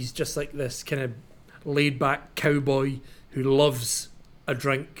gimmick that he's just like this kind of laid back cowboy who loves a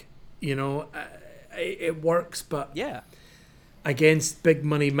drink. It works, but Yeah. against Big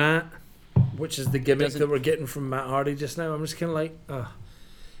Money Matt, which is the gimmick doesn't- that we're getting from Matt Hardy just now, I'm just kind of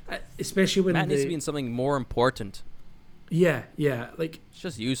like, especially when Matt needs to be in something more important. yeah, like It's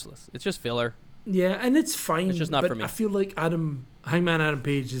just useless. It's just filler. yeah, and it's fine. It's just not but for me. I feel like Hangman Adam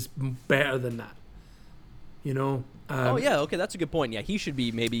Page is better than that. Oh, yeah, okay, that's a good point. Yeah, he should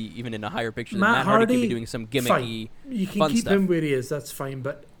be maybe even in a higher picture than Matt Matt Hardy could Hardy, be doing some fine. gimmicky, You can fun keep stuff. him where he is, that's fine.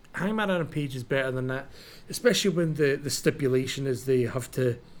 But Hangman Adam Page is better than that, especially when the stipulation is they have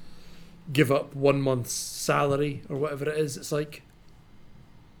to give up 1 month's salary or whatever it is. It's like,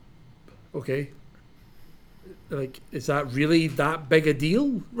 okay, like is that really that big a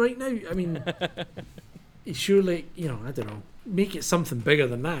deal right now? I mean, surely I don't know, make it something bigger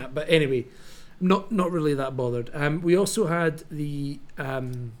than that. But anyway, not really that bothered. We also had the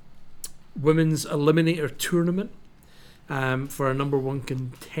women's eliminator tournament for a number one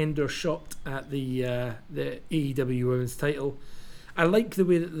contender shot at the AEW women's title. I like the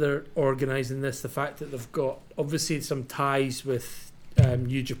way that they're organising this, the fact that they've got obviously some ties with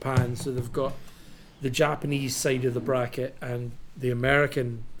New Japan, so they've got the Japanese side of the bracket and the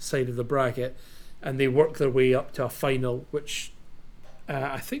American side of the bracket, and they work their way up to a final, which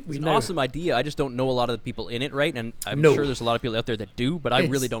I think we It's an know. awesome idea. I just don't know a lot of the people in it, right? And I'm No. sure there's a lot of people out there that do, but I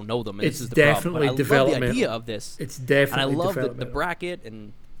really don't know them. And it's this is the problem. definitely But I love the developmental. idea of this. It's And definitely I love the developmental. bracket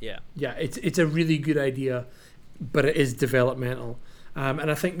and yeah. Yeah, it's a really good idea, but it is developmental.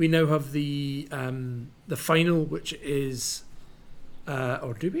 And I think we now have the final, which is,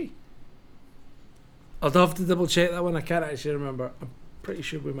 or do we? I'll have to double check that one. I can't actually remember. I'm pretty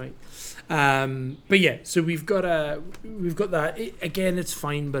sure we might. But yeah, so we've got that. Again, it's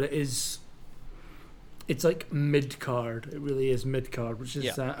fine, but it's like mid card. It really is mid card, which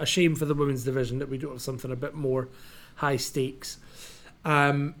is a shame for the women's division that we don't have something a bit more high stakes.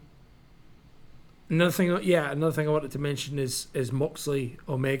 Another thing I wanted to mention is Moxley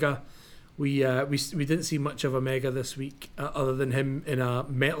Omega. We didn't see much of Omega this week, other than him in a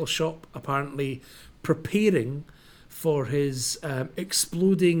metal shop, apparently preparing for his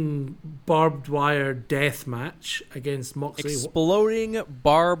exploding barbed wire death match against Moxley. Exploding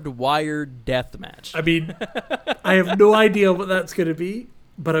barbed wire death match. I mean, I have no idea what that's going to be,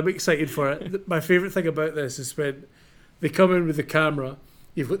 but I'm excited for it. My favourite thing about this is when they come in with the camera.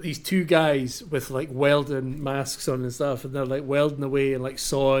 You've got these two guys with like welding masks on and stuff, and they're like welding away and like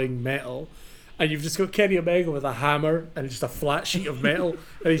sawing metal. And you've just got Kenny Omega with a hammer and just a flat sheet of metal,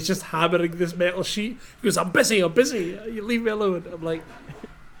 and he's just hammering this metal sheet. He goes, I'm busy. You leave me alone. I'm like,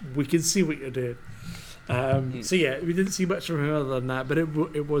 we can see what you're doing. So yeah, we didn't see much from him other than that, but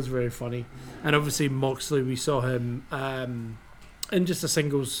it was very funny. And obviously Moxley, we saw him in just a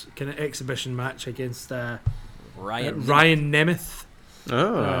singles kind of exhibition match against Ryan Nemeth.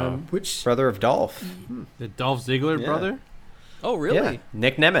 Which brother of Dolph. The Dolph Ziggler brother? Oh, really? Yeah.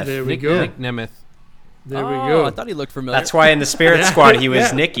 Nick Nemeth. There we go. Nick Nemeth. There we go. I thought he looked familiar. That's why in the Spirit Squad he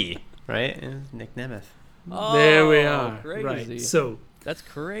was Nicky, right? Yeah, Nick Nemeth. Oh, there we are. Crazy. Right. So that's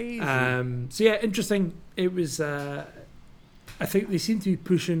crazy. So yeah, interesting. It was. I think they seem to be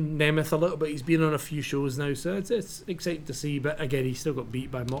pushing Nemeth a little bit. He's been on a few shows now, so it's exciting to see. But again, he still got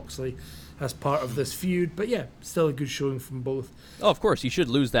beat by Moxley as part of this feud. But yeah, still a good showing from both. Oh, of course, he should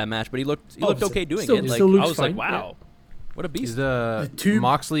lose that match, but he looked okay doing still, it. Like, still I was fine. like, wow, what a beast. Is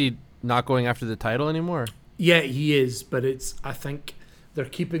Moxley not going after the title anymore? Yeah, he is, but I think they're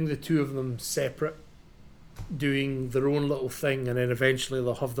keeping the two of them separate, doing their own little thing, and then eventually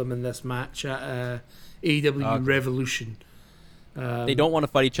they'll have them in this match at AEW Revolution. They don't want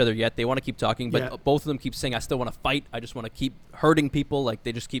to fight each other yet. They want to keep talking, but both of them keep saying, I still want to fight. I just want to keep hurting people. Like,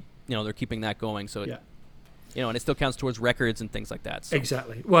 they just keep, they're keeping that going. So, and it still counts towards records and things like that. So.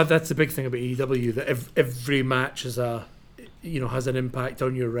 Exactly. Well, that's the big thing about AEW, that every match is has an impact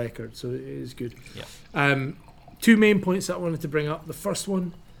on your record. So it is good. Yeah. Two main points that I wanted to bring up. The first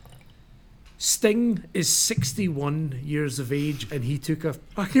one, Sting is 61 years of age, and he took a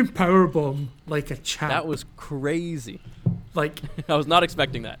fucking powerbomb like a champ. That was crazy. Like, I was not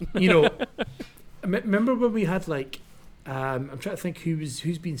expecting that. Remember when we had I'm trying to think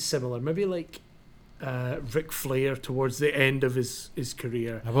who's been similar. Maybe Ric Flair towards the end of his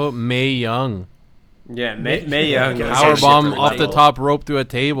career. How about Mae Young? Yeah, Mae Young. Powerbomb off the top rope to a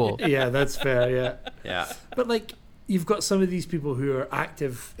table. Yeah, that's fair. Yeah. Yeah. But you've got some of these people who are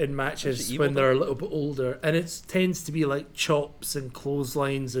active in matches when they're a little bit older, and it tends to be like chops and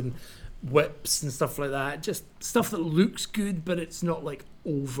clotheslines and whips and stuff like that. Just stuff that looks good, but it's not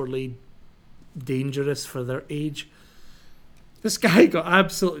overly dangerous for their age. This guy got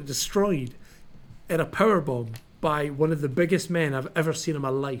absolutely destroyed in a powerbomb by one of the biggest men I've ever seen in my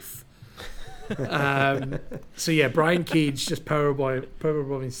life. So yeah, Brian Cage just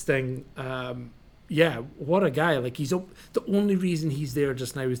powerbombing Sting. What a guy! He's the only reason he's there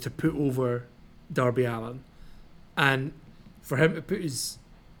just now is to put over Darby Allin, and for him to put his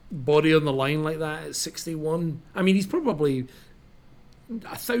body on the line like that at 61. I mean, he's probably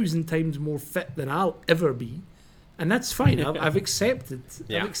 1,000 times more fit than I'll ever be, and that's fine. I've accepted.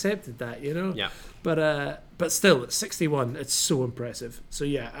 Yeah. I've accepted that, Yeah. But still, at 61, it's so impressive. So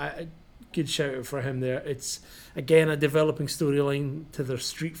yeah, good shout out for him there. It's again a developing storyline to their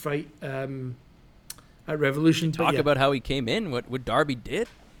street fight at Revolution. Talk about how he came in. What Darby did.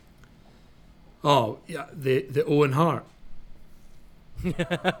 Oh yeah, the Owen Hart.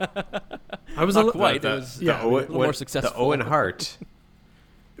 I was Not quite. It was a little more successful. The Owen Hart.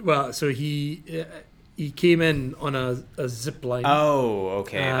 Well, so he came in on a zip line. Oh,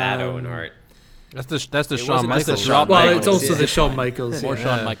 okay, that Owen Hart. That's the Shawn Michaels. Well, it's also the Shawn Michaels. More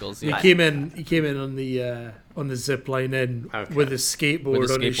Shawn Michaels. Yeah. He came in on the zip line with his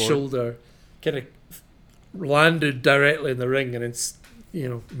skateboard on his shoulder, kind of landed directly in the ring, and it's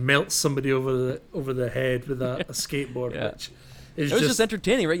melts somebody over the head with a skateboard, which is It was just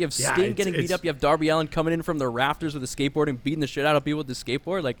entertaining, right? You have Sting getting beat up. You have Darby Allin coming in from the rafters with a skateboard and beating the shit out of people with the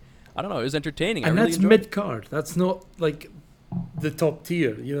skateboard. Like, I don't know. It was entertaining. And I really that's enjoyed it. mid-card. That's not like the top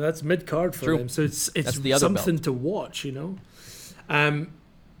tier. You know, that's mid-card for True. them. So it's the other something belt. to watch, you know.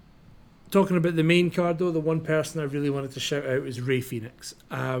 Talking about the main card, though, the one person I really wanted to shout out is Rey Fenix.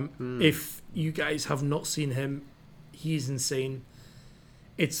 If you guys have not seen him, he's insane.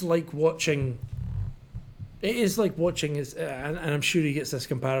 It's like watching... It is like watching his... and I'm sure he gets this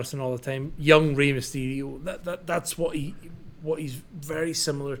comparison all the time. Young Rey Mysterio. That's what he's very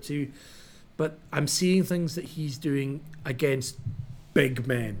similar to. But I'm seeing things that he's doing against big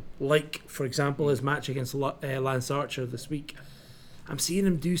men. Like, for example, his match against Lance Archer this week. I'm seeing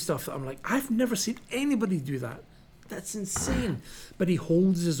him do stuff that I'm like, I've never seen anybody do that. That's insane. But he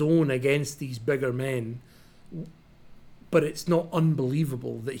holds his own against these bigger men. But it's not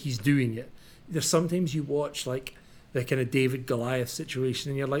unbelievable that he's doing it. There's sometimes you watch like the kind of David Goliath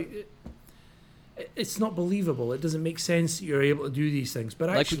situation and you're like, it's not believable. It doesn't make sense that you're able to do these things. But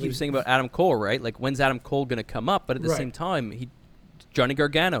like actually, we keep saying about Adam Cole, right? Like, when's Adam Cole going to come up? But at the Right. same time, Johnny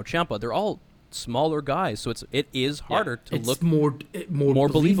Gargano, Ciampa, they're all smaller guys, so it is harder to it's look more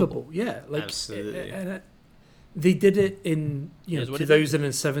believable. Yeah, like Absolutely. they did it in It is what it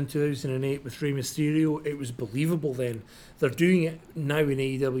 2007, 2008 with Rey Mysterio. It was believable then. They're doing it now in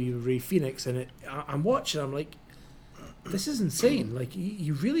AEW with Rey Fenix, and I'm watching. I'm like, this is insane. Like he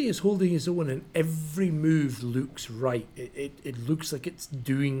really is holding his own, and every move looks right. It looks like it's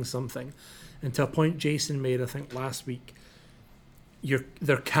doing something. And to a point Jason made, I think last week,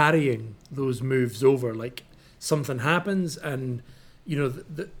 they're carrying those moves over. Like something happens, and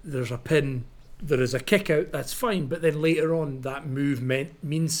there's a pin, there is a kick out. That's fine, but then later on, that move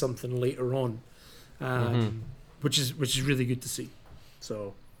means something later on, which is really good to see.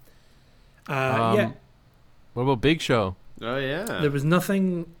 So, yeah. What about Big Show? Oh yeah. There was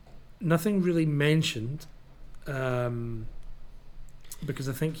nothing really mentioned, because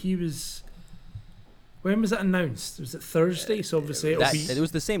I think he was. When was that announced? Was it Thursday? So obviously it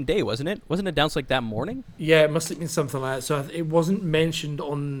was the same day, wasn't it? Wasn't it announced like that morning? Yeah, it must have been something like that. So it wasn't mentioned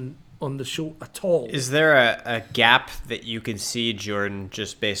on the show at all. Is there a gap that you can see, Jordan,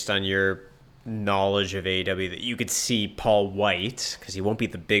 just based on your knowledge of AEW, that you could see Paul White, because he won't be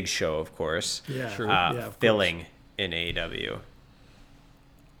the Big Show, of course, Yeah, True. of filling in AEW?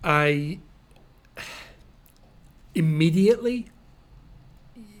 I immediately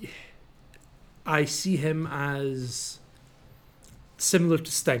I see him as similar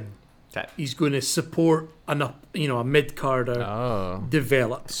to Sting. Okay. He's going to support a mid-carder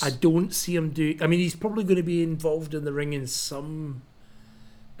develop. I don't see him do... I mean, he's probably going to be involved in the ring in some...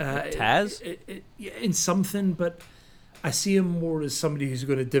 Taz? In something, but I see him more as somebody who's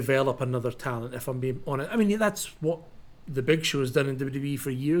going to develop another talent, if I'm being honest. I mean, that's what the Big Show has done in WWE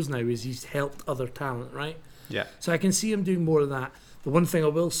for years now, is he's helped other talent, right? Yeah. So I can see him doing more of that. The one thing I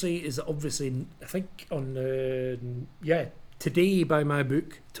will say is that obviously, I think on today by my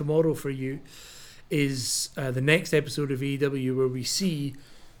book, tomorrow for you, is the next episode of AEW where we see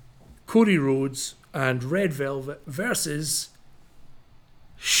Cody Rhodes and Red Velvet versus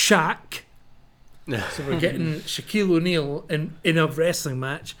Shaq. So we're getting Shaquille O'Neal in a wrestling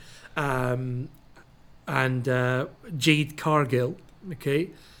match, and Jade Cargill.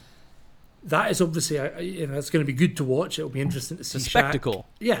 Okay. That is obviously, it's going to be good to watch. It'll be interesting to see. It's a spectacle.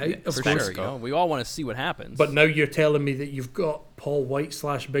 Shaq. Yeah, of for course. sure. We all want to see what happens. But now you're telling me that you've got Paul White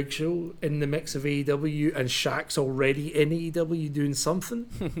 / Big Show in the mix of AEW, and Shaq's already in AEW doing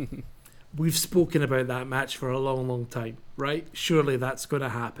something. We've spoken about that match for a long, long time, right? Surely that's going to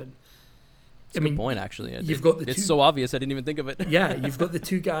happen. It's a good point, actually. You've got the it's two, so obvious, I didn't even think of it. Yeah, you've got the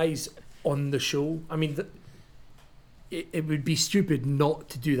two guys on the show. I mean, it would be stupid not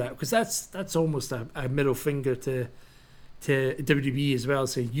to do that, because that's almost a middle finger to WWE as well,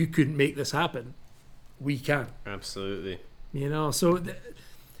 saying you couldn't make this happen, we can. Absolutely. So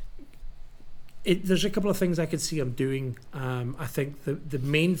there's a couple of things I could see him doing. I think the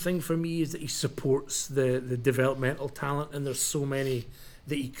main thing for me is that he supports the developmental talent, and there's so many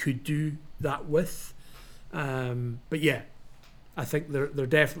that he could do that with. But yeah, I think they're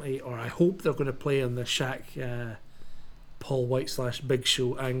definitely, or I hope they're going to play on the Shaq Paul White / Big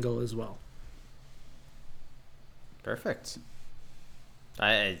Show angle as well. Perfect.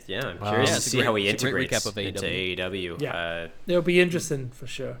 I'm curious to see how he it's a great integrates recap of into AEW. Yeah, it'll be interesting for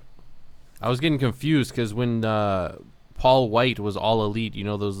sure. I was getting confused because when Paul White was All Elite,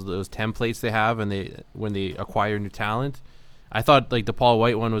 those templates they have, and when they acquire new talent, I thought like the Paul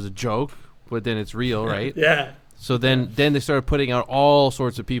White one was a joke, but then it's real, right? Yeah. So then they started putting out all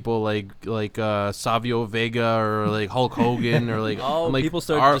sorts of people like Savio Vega or like Hulk Hogan or like people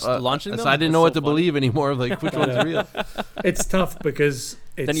started just launching them. So I didn't know what to believe anymore. Like which one's real? It's tough because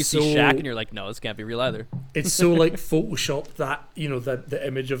then you see Shaq and you're like, no, this can't be real either. It's so like photoshopped that the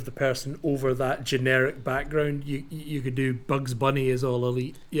image of the person over that generic background. You could do Bugs Bunny as All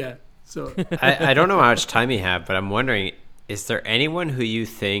Elite. Yeah. So I don't know how much time you have, but I'm wondering, is there anyone who you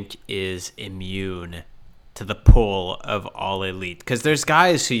think is immune to the pull of All Elite? Because there's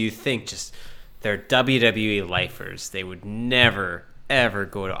guys who you think just they're WWE lifers. They would never ever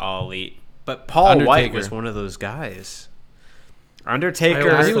go to All Elite. But Paul White was one of those guys.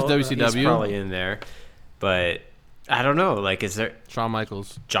 Undertaker, he was WCW. He's probably in there, but I don't know. Like, is there Shawn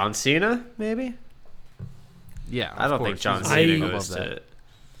Michaels, John Cena? Maybe. Yeah, I don't think John Cena goes to.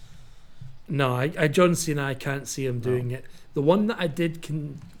 No, I John Cena. I can't see him doing it. The one that I did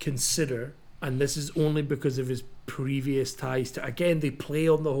consider, and this is only because of his previous ties to. Again, they play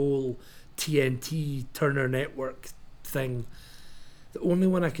on the whole TNT Turner Network thing. The only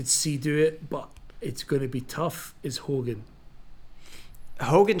one I could see do it, but it's going to be tough, is Hogan.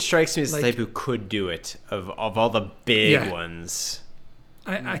 Hogan strikes me as the type who could do it of all the big ones.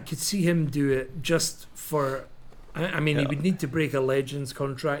 I could see him do it just for. I mean, he would need to break a Legends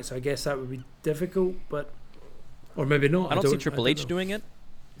contract, so I guess that would be difficult, or maybe not. I don't see Triple H doing it.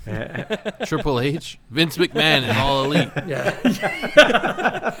 Triple H, Vince McMahon, and All Elite. Yeah.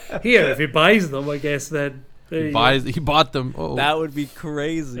 Here, if he buys them, I guess then. He bought them. Oh. That would be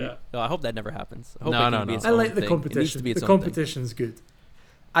crazy. Yeah. No, I hope that never happens. I hope No. I like the competition. The competition's good.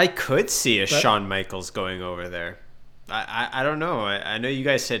 I could see a Shawn Michaels going over there. I don't know. I know you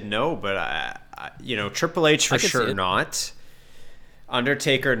guys said no, but I Triple H for sure not.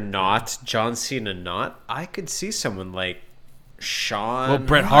 Undertaker not. John Cena not. I could see someone like Shawn. Well,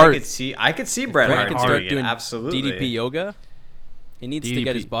 Bret Hart. I could see Bret Hart start doing it. Absolutely. DDP yoga. He needs to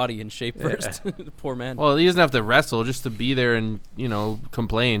get his body in shape first. The poor man. Well, he doesn't have to wrestle, just to be there and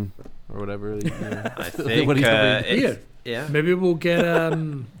complain or whatever. I think. Yeah. Maybe we'll get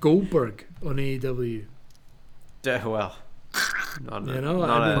Goldberg on AEW. Well,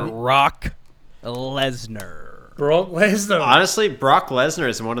 Brock Lesnar. Brock Lesnar. Honestly, Brock Lesnar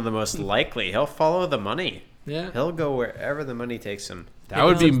is one of the most likely. He'll follow the money. Yeah. He'll go wherever the money takes him. That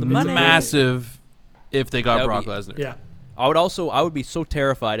would be massive if they got Brock Lesnar. Yeah. I would be so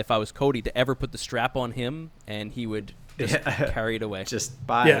terrified if I was Cody to ever put the strap on him and he would just carry it away. Just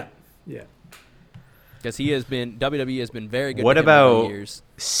buy it. Yeah. Because WWE has been very good. What to him about over the years.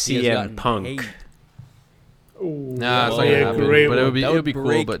 CM Punk? Nah, it's not gonna happen. But it would be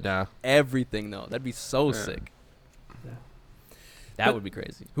cool. But nah. Everything though, that'd be so sick. Yeah. That would be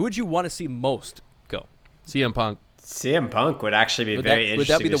crazy. Who would you want to see most go? CM Punk. CM Punk would actually be very interesting. Would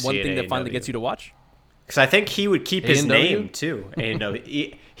that be the to one see thing at that finally AEW. gets you to watch? Because I think he would keep his A&W? name too.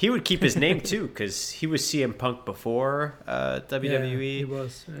 He would keep his name too because he was CM Punk before WWE. Yeah, he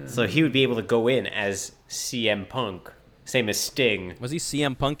was. Yeah. So he would be able to go in as CM Punk, same as Sting. Was he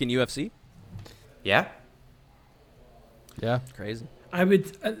CM Punk in UFC? Yeah. Yeah. Crazy. I would.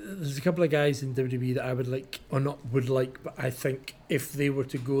 There's a couple of guys in WWE that I would like, or not would like, but I think if they were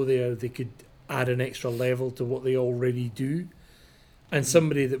to go there, they could add an extra level to what they already do. And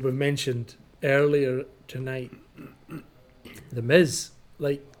somebody that we mentioned earlier tonight, The Miz.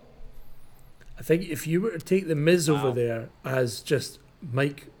 Like, I think if you were to take The Miz over there as just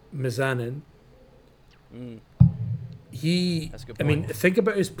Mike Mizanin, That's a good I mean, point. think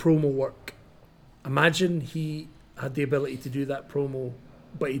about his promo work. Imagine he had the ability to do that promo,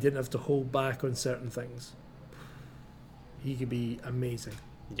 but he didn't have to hold back on certain things. He could be amazing.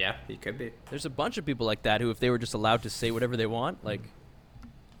 Yeah, he could be. There's a bunch of people like that who, if they were just allowed to say whatever they want, like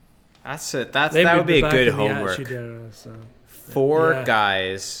That's it. That They would be a back good in the homework. Attitude Era, so. Four Yeah.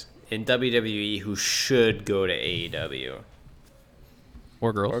 guys in WWE who should go to AEW.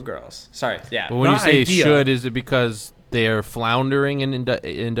 or girls. Or girls. Sorry, yeah. But when you Not say idea. should, is it because they are floundering in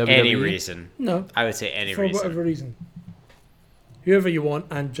WWE? Any reason. No, I would say any for reason. whatever reason. Whoever you want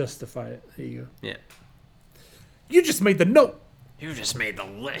and justify it. There you go. Yeah. You just made the note. You just made the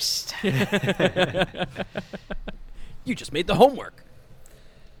list. You just made the homework.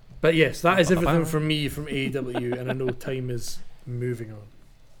 But yes, that is everything from me from AEW, and I know time is moving on.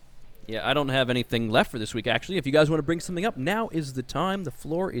 Yeah, I don't have anything left for this week, actually. If you guys want to bring something up, now is the time. The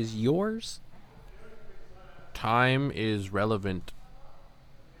floor is yours. Time is relevant.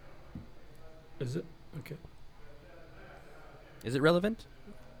 Is it? Okay. Is it relevant?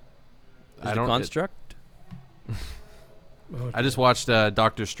 Is I it don't. a construct? I just watched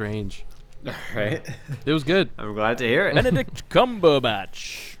Doctor Strange. Right? It was good. I'm glad to hear it. Benedict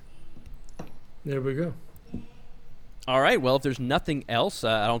Cumberbatch. There we go. All right. Well, if there's nothing else,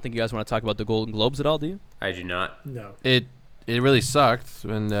 I don't think you guys want to talk about the Golden Globes at all, do you? I do not. No. It really sucked,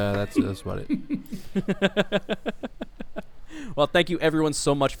 and that's about it. Well, thank you everyone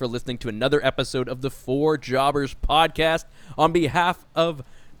so much for listening to another episode of the Four Jobbers podcast. On behalf of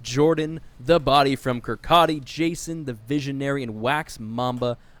Jordan, the Body from Kirkcaldy, Jason, the Visionary, and Wax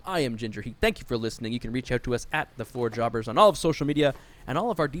Mamba, I am Ginger Heat. Thank you for listening. You can reach out to us at the Four Jobbers on all of social media, and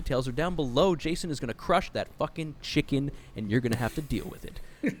all of our details are down below. Jason is going to crush that fucking chicken, and you're going to have to deal with it.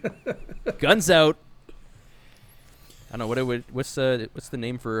 Guns out. I don't know what's the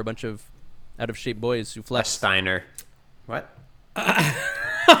name for a bunch of out of shape boys who A flex. Steiner. What?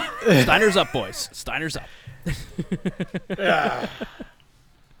 Steiner's up, boys. Steiner's up.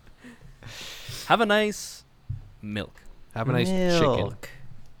 Have a nice milk. Have a nice chicken. Milk.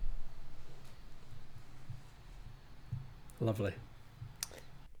 Lovely.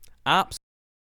 Absolutely.